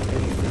don't shoot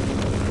anything.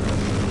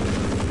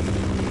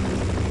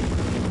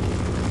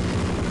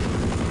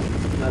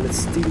 Now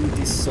let's deal with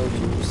these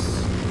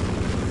soldiers.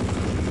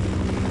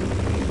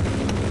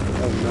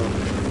 Oh no.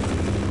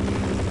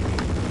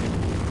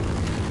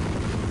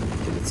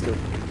 Okay, let's go.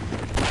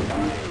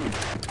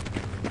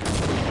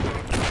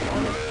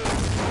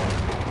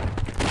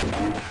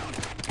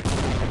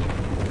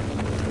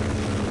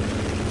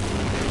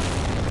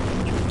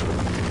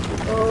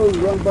 Oh,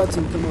 wrong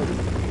button, come on.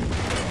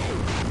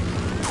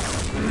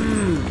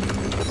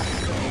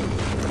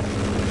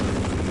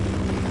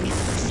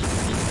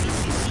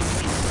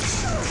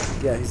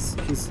 Yeah,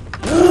 he's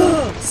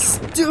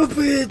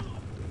stupid!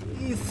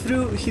 He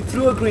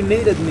threw a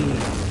grenade at me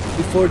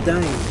before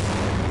dying.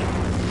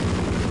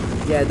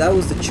 Yeah, that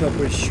was the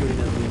chopper shooting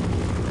at me.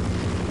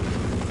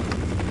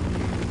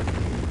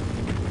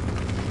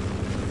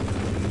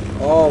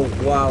 Oh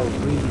wow,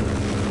 really?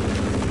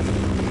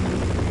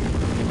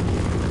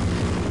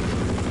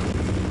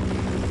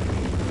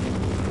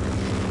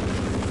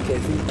 Okay, I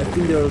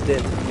think they're all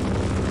dead.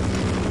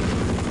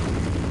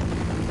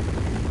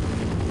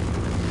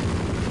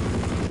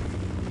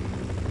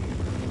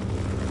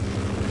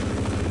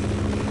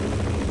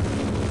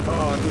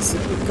 Oh, this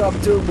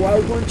helicopter, why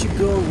won't you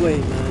go away,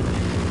 man?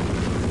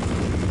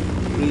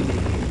 Really?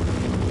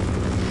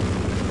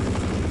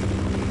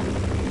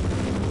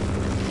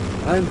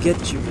 I don't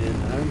get you, man.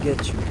 I don't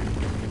get you.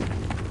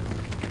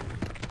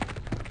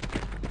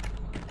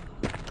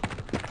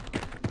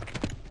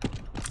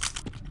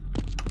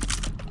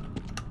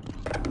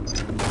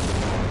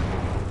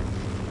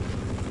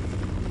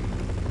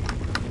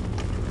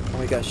 Oh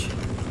my gosh.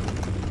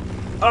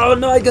 Oh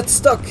no, I got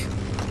stuck!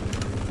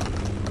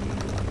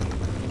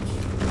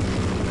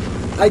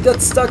 I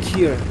got stuck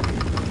here.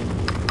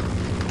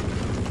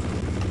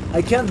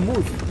 I can't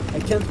move. I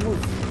can't move.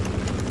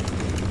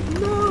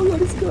 No,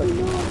 what is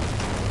going on?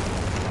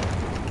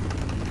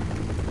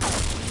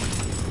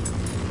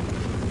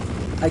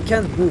 I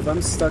can't move.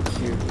 I'm stuck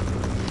here.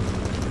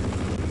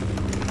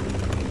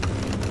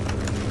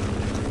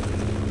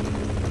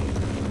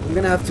 I'm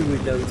gonna have to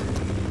reload.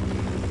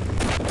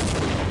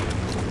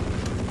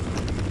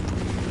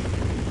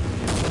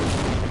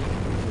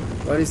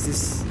 What is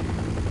this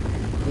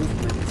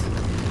movement?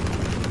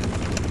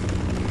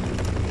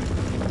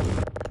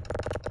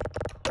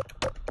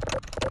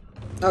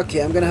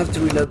 Okay, I'm gonna have to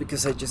reload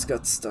because I just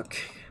got stuck.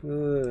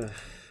 Ugh.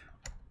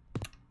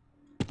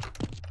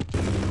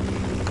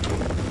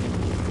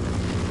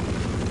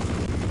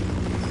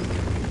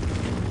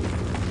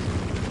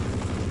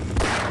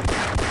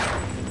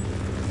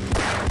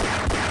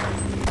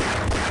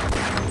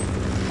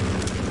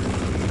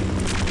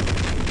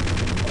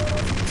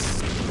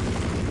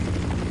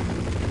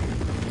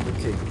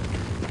 Okay.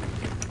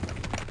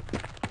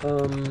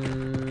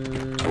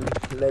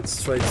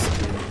 Let's try this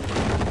again.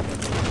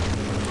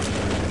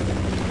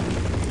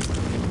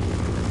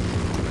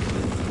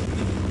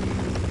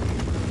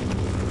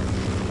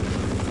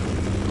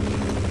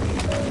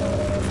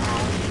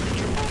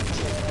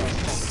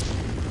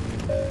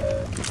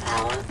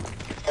 Power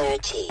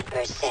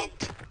 30%.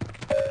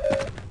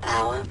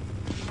 Power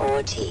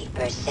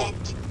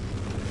 40%.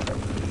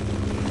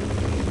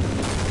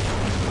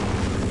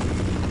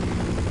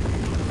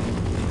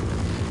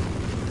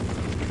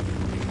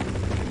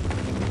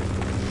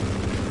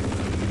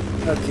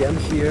 Okay, I'm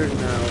here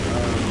now.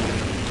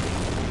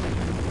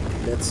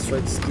 Let's try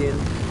this again.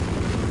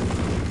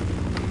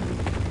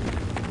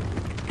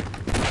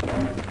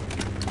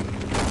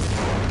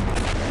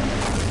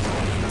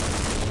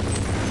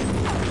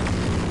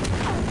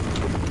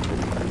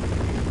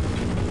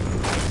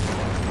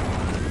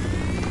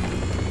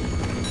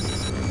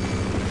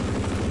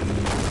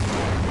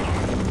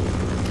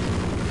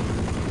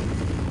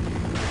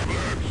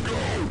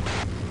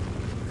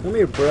 Come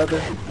here,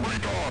 brother.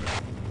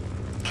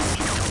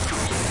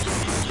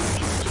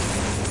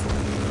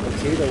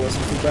 Okay, that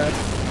wasn't too bad.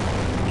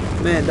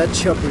 Man, that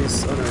chopper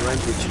is on a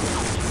rampage.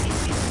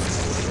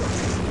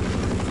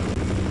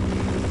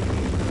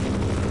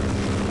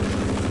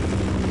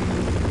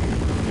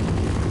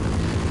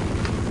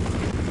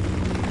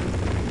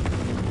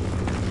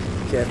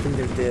 Okay, I think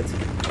they're dead.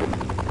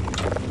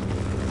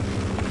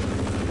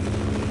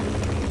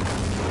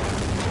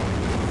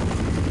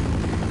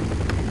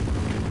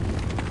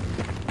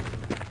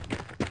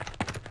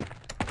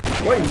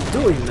 What are you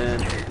doing, man?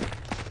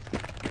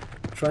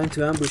 Trying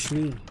to ambush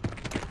me.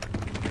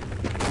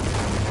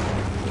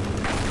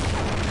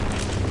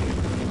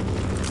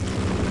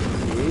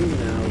 Okay,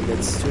 now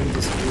let's turn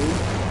this blue.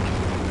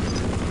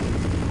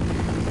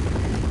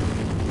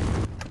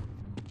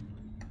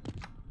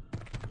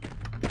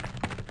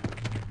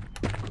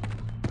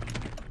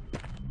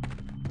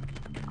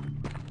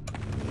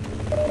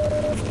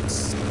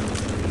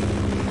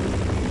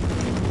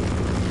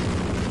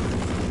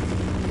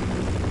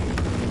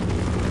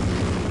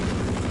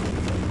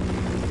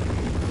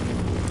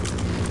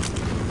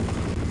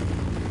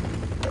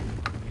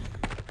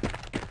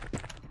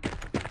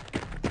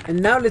 And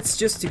now let's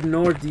just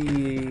ignore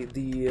the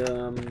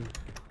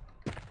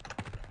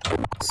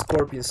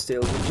Scorpion's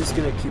tail. We're just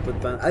gonna keep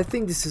advancing. I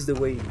think this is the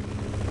way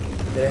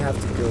that I have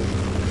to go.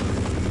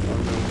 Oh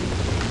no.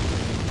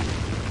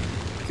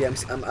 Okay,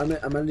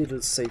 I'm a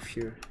little safe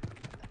here.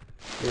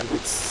 A little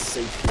bit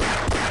safe here.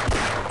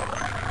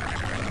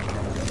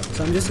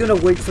 So I'm just gonna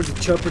wait for the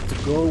chopper to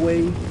go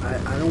away.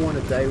 I don't want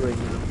to die right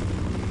now.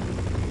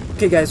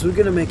 Okay, guys, we're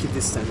gonna make it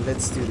this time.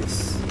 Let's do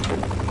this.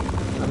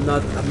 I'm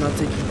not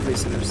taking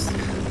prisoners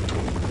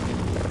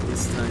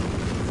this time.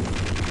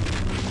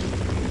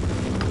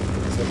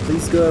 So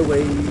please go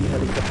away,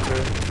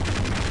 helicopter.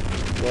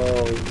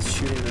 Whoa, he's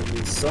shooting at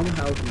me.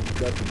 Somehow he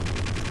got me.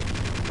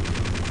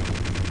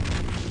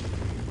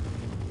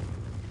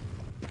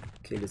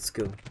 Okay, let's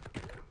go.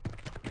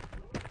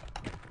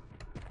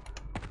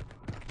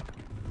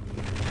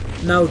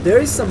 Now there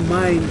is a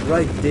mine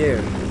right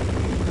there.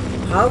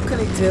 How can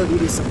I tell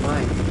it is a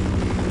mine?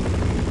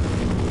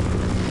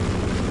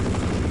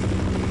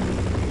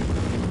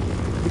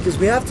 Because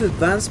we have to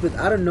advance, but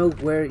I don't know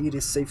where it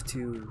is safe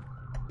to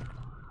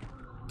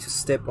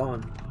step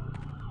on.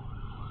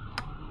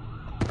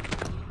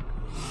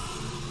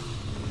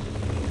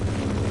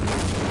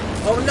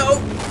 Oh no!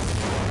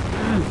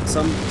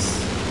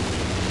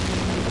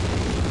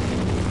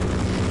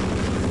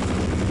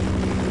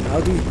 How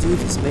do we do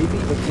this? Maybe?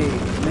 Okay,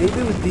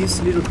 maybe with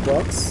this little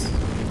box.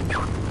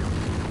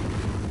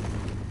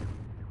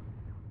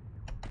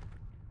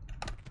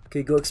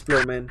 Okay, go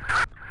explore, man.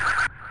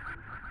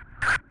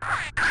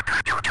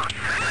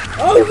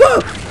 Oh,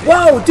 whoa!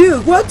 Wow,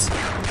 dude, what?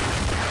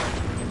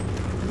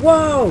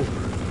 Wow!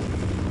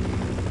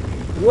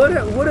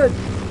 What a...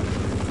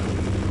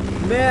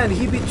 Man,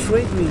 he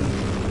betrayed me.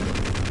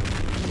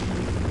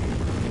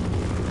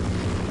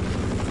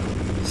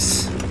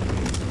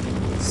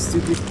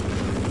 Stupid.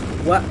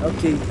 What?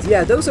 Okay,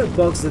 yeah, those are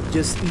bugs that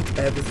just eat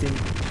everything.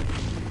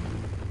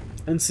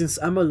 And since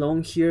I'm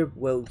alone here,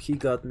 well, he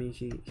got me.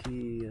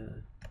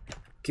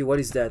 Okay, what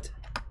is that?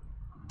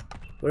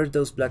 What are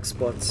those black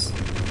spots?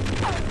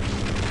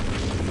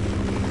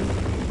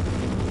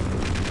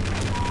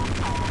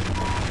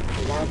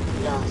 Blood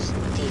loss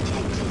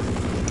detected.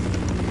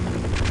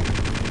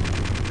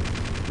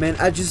 Man,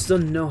 I just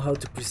don't know how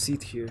to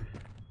proceed here.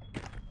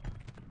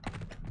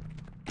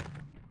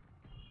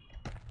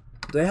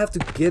 Do I have to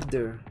get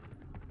there?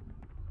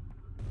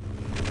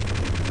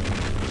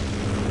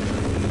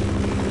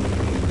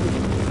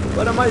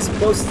 What am I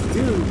supposed to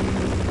do?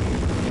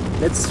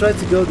 Let's try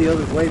to go the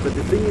other way, but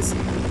the thing is,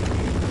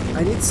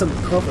 I need some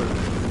cover.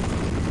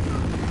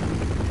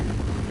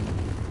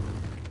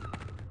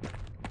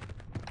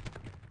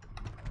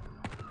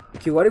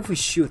 Okay, what if we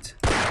shoot?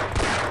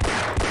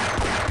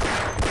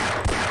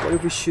 What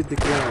if we shoot the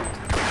ground?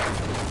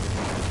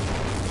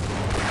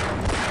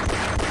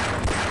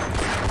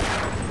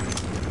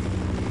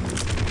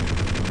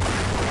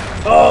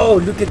 Oh,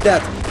 look at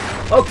that!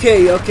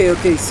 Okay. Okay,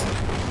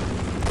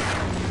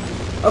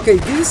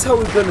 this is how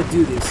we're gonna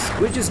do this.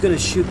 We're just gonna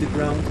shoot the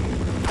ground,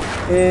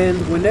 and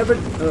whenever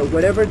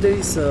there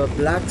is a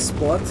black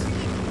spot,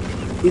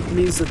 it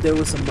means that there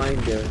was a mine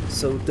there.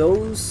 So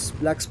those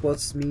black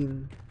spots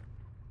mean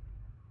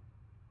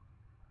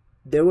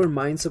there were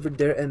mines over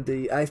there, and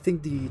I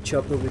think the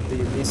chopper with the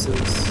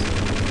missiles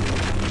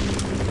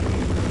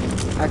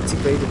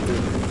activated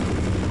them.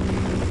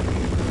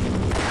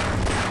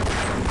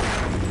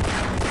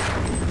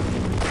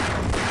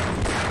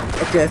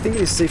 Okay, I think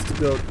it is safe to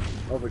go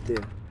over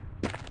there.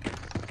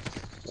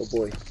 Oh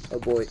boy, oh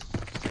boy,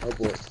 oh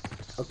boy.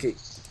 Okay.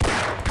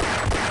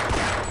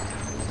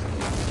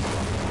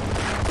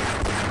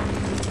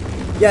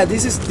 Yeah,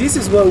 this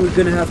is what we're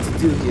gonna have to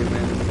do here,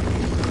 man.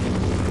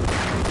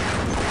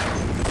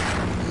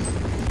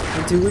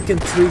 Until we can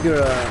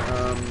trigger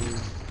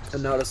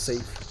an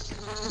autosave.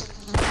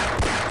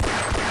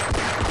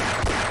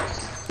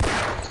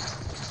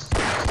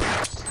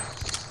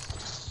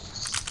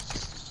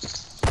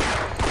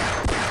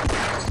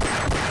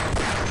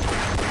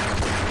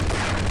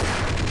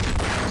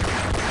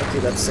 Okay,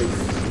 that's safe.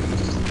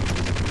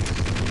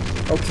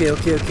 Okay.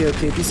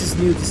 This is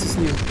new.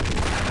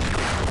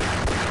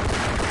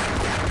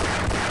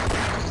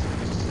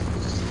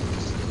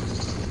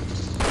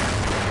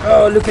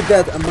 Oh, look at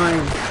that, a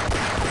mine.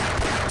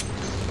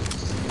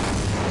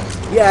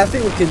 Yeah, I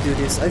think we can do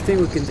this.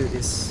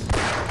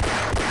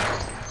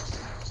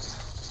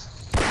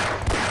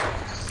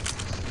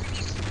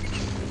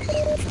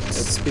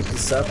 Let's pick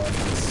this up.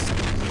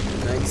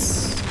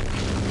 Nice.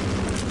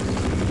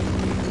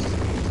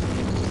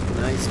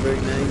 Nice, very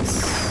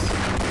nice.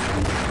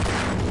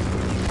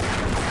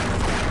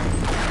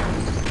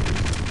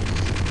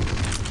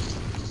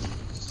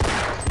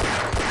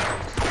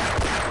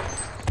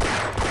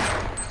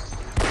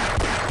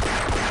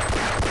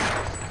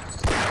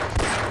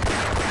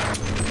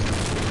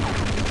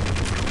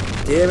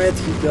 Damn it,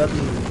 he got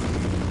me.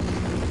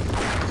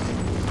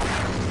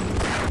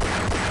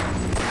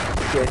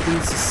 Okay, I think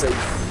this is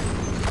safe.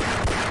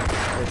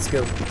 Let's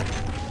go.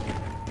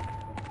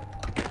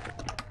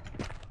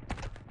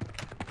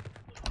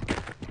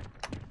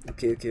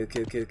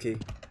 Okay.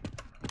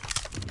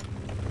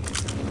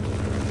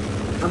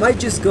 Am I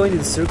just going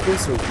in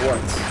circles or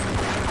what?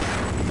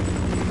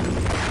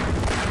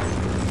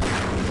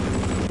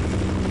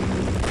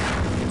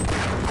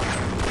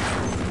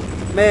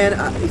 Man,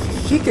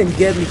 he can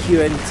get me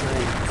here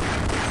anytime.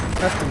 I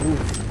have to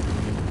move.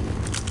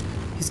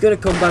 He's gonna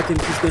come back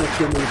and he's gonna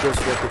kill me with those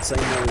rockets, I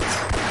know it.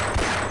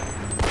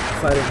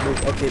 If I don't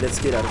move. Okay, let's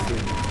get out of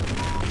here.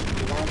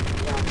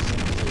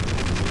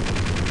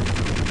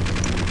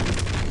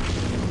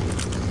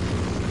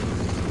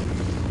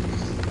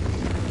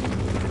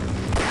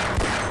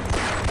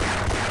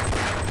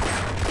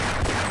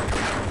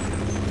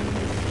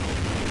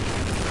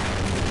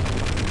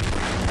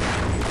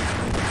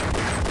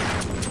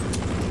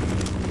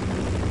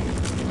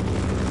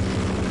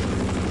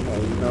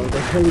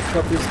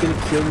 Helicopter is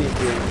gonna kill me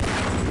again.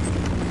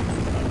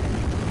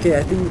 Okay,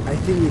 I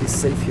think it is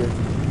safe here.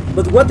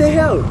 But what the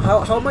hell?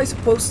 How am I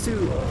supposed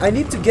to? I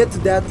need to get to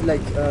that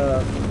like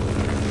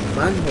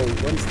manhole.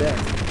 What is that?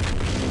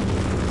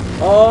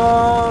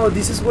 Oh,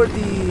 this is where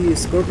the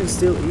Scorpion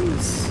still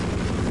is.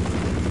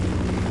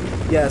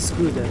 Yeah,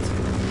 screw that.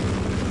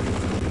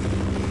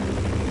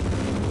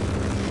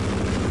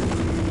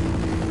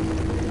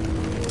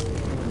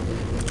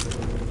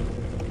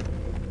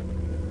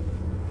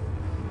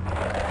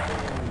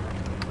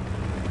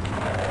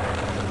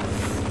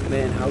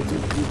 Man, how do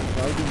you do this?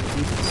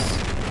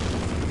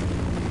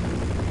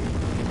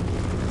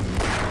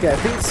 Okay, I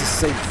think this is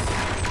safe.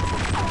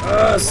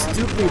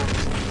 Stupid.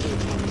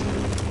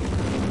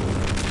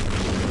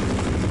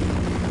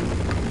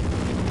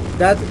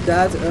 That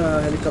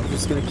helicopter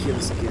is gonna kill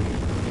us again.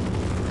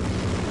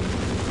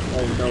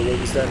 Oh no, what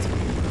was that?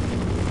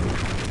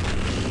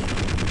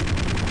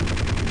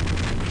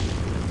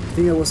 I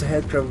think it was a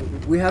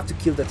headcrab. We have to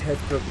kill that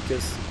headcrab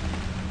because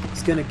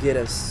it's gonna get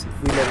us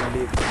if we let him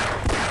live.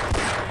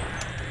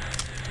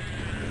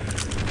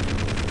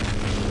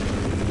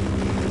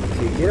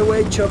 Get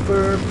away,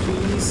 chopper,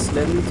 please.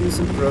 Let me do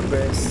some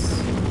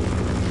progress.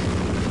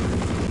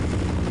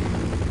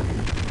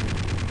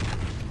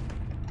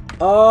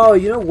 Oh,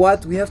 you know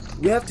what? We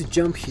have to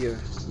jump here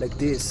like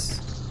this.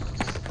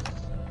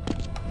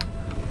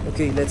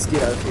 Okay, let's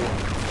get out of here.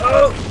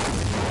 Oh.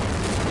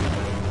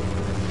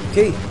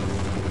 Okay.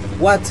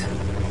 What?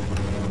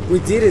 We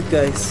did it,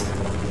 guys.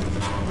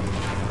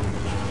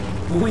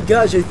 Oh my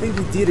gosh, I think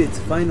we did it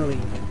finally.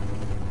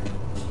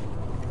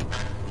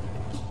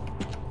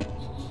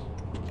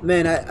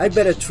 Man, I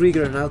better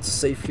trigger an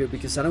autosave here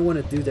because I don't want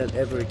to do that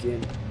ever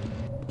again.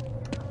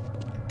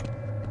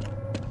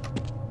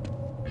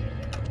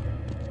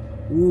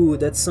 Ooh,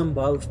 that's some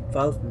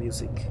Valve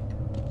music.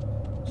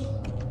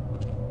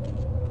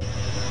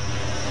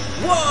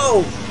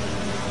 Whoa!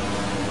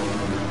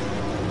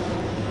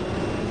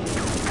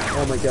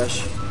 Oh my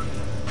gosh.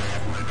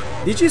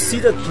 Did you see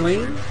that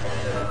plane?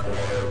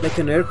 Like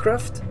an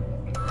aircraft?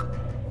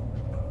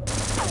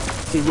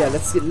 Okay, yeah,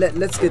 let's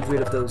get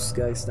rid of those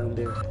guys down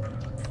there.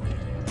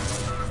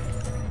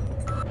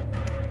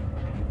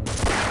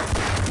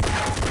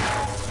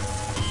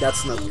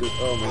 That's not good.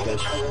 Oh my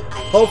gosh.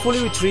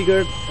 Hopefully we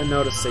triggered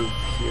another save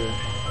here.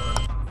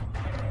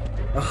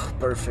 Oh,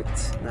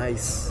 perfect.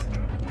 Nice.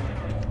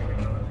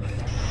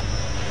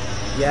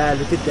 Yeah,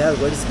 look at that.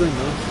 What is going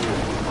on here?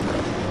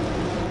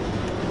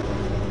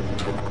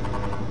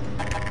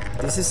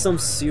 This is some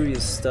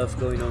serious stuff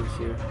going on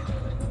here.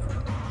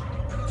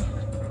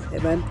 Hey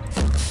man.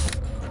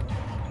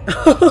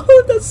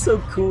 That's so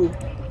cool.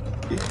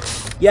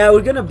 Yeah,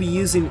 we're gonna be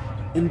using...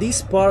 In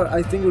this part,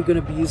 I think we're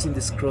gonna be using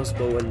this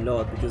crossbow a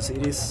lot because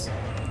it is.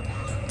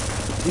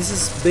 This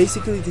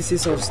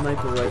is our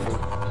sniper rifle.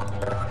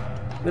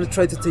 I'm gonna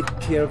try to take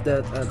care of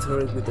that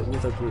turret with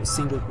a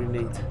single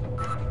grenade.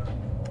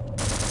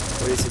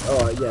 Where is it?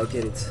 Oh yeah, I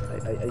get it.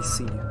 I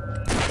see you.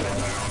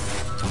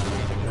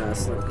 Nah,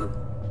 that's not good.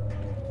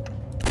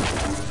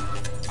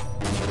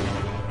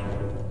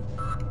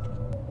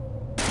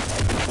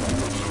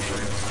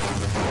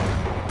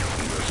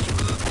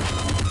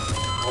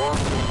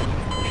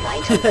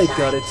 I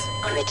got it.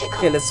 Critical.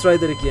 Okay, let's try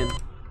that again.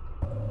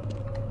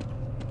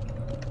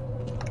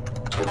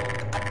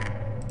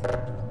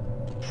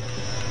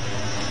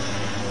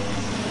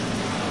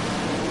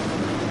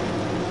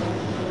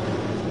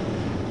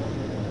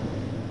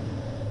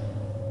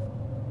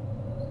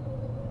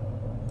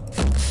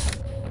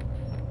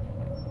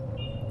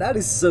 That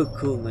is so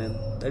cool, man.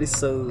 That is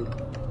so...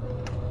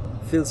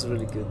 feels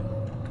really good.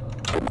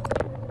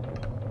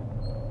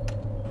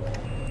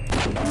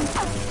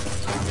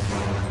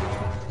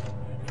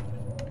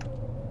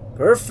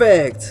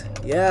 Perfect!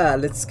 Yeah,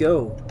 let's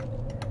go.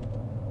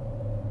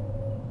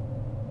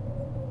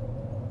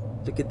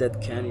 Look at that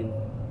canyon.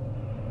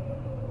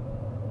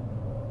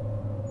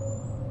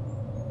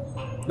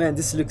 Man,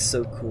 this looks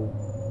so cool.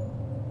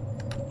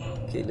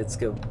 Okay, let's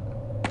go.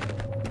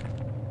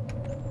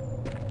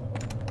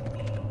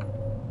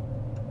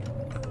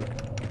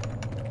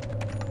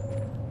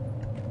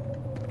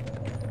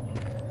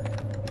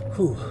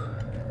 Whew.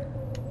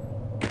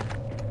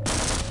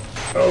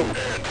 Oh!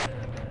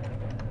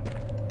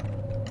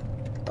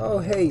 Oh,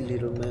 hey,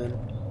 little man.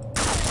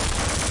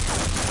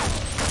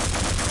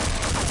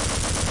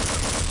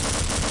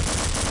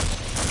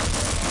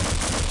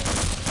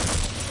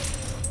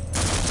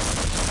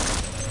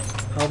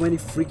 How many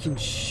freaking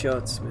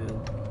shots, man.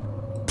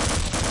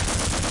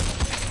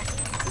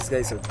 These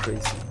guys are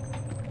crazy.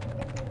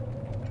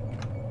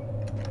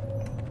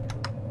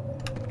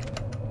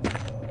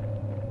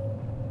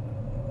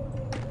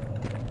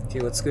 Okay,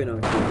 what's going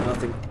on here?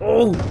 Nothing.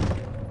 Oh!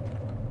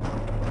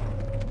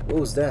 What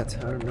was that?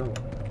 I don't know.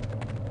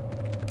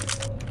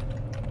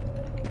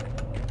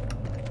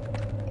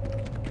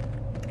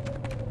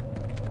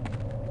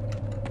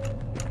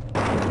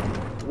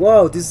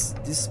 Wow, this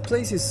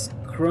place is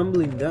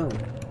crumbling down.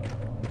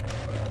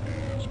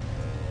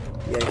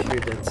 Yeah, I hear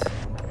that.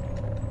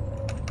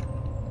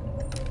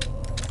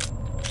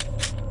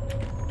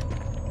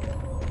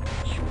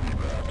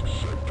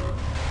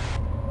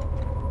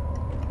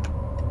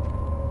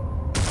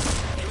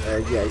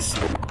 Yeah, I see.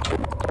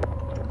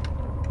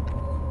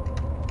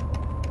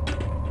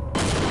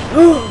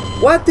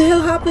 What the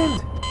hell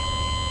happened?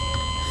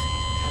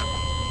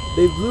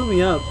 They blew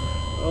me up.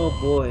 Oh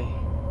boy.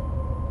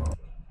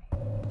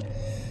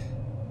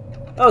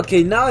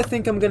 Okay, now I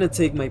think I'm gonna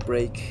take my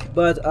break.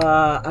 But,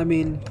 I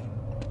mean...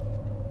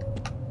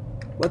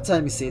 What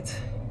time is it?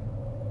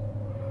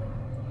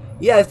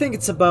 Yeah, I think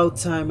it's about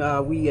time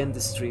we end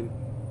the stream.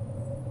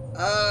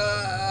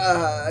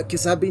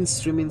 Because I've been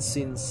streaming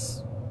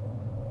since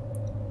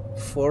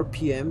 4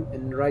 p.m.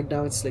 and right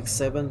now it's like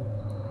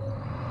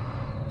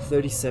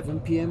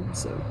 7:37 p.m.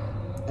 So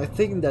I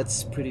think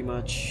that's pretty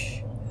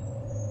much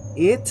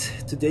it.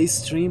 Today's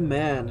stream,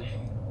 man.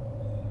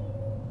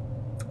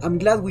 I'm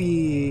glad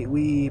we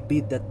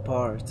beat that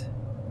part,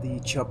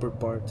 the chopper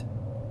part,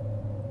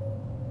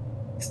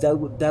 because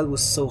that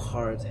was so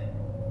hard.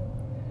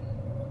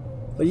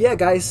 But yeah,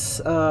 guys,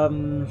 I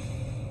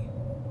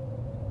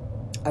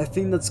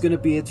think that's gonna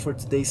be it for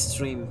today's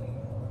stream.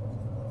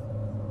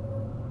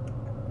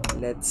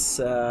 Let's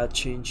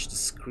change the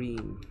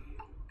screen.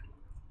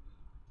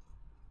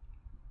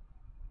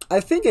 I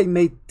think I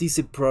made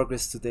decent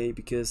progress today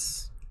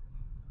because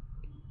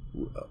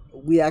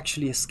we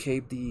actually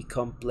escaped the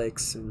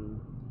complex,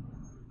 and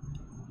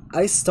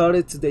I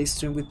started today's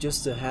stream with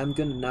just a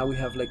handgun, and now we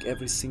have like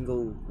every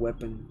single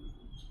weapon.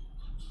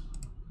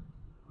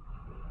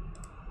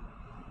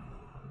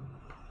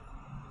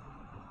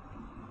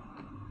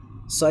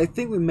 So I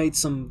think we made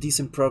some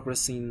decent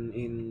progress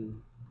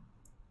in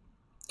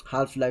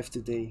Half-Life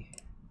today.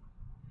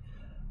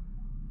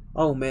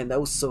 Oh man, that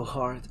was so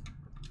hard.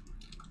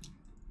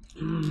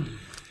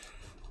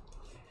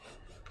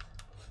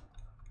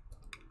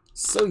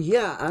 So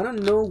yeah, I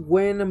don't know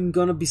when I'm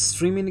gonna be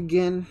streaming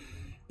again,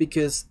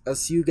 because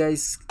as you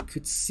guys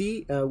could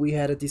see, we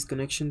had a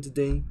disconnection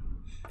today,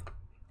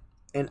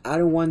 and I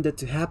don't want that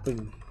to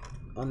happen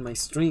on my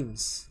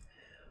streams.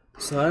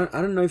 So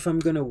I don't know if I'm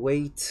gonna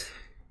wait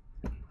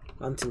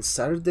until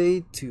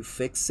Saturday to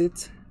fix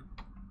it.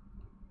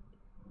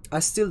 I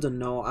still don't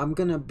know. I'm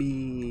gonna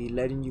be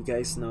letting you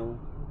guys know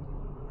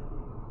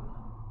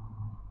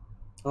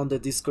on the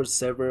Discord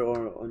server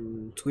or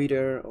on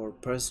Twitter or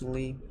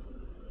personally.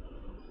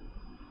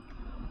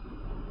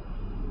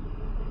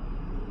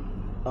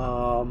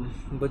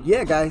 But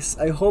yeah, guys,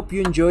 I hope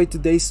you enjoyed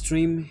today's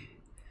stream.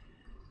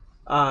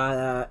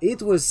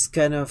 It was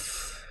kind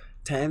of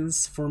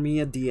tense for me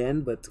at the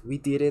end, but we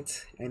did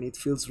it and it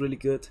feels really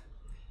good.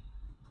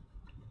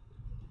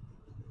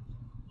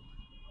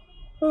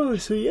 Oh,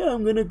 so yeah,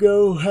 I'm gonna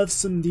go have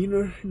some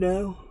dinner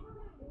now.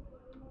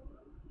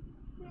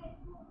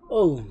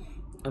 Oh,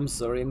 I'm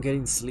sorry, I'm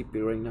getting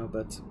sleepy right now,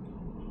 but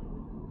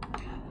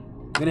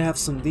I'm gonna have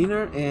some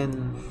dinner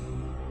and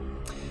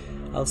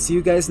I'll see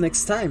you guys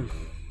next time.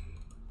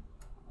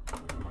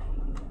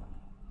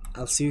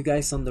 I'll see you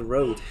guys on the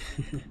road.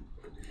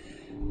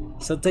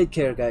 So take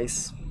care,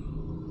 guys.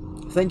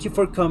 Thank you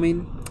for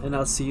coming, and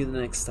I'll see you the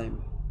next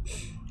time.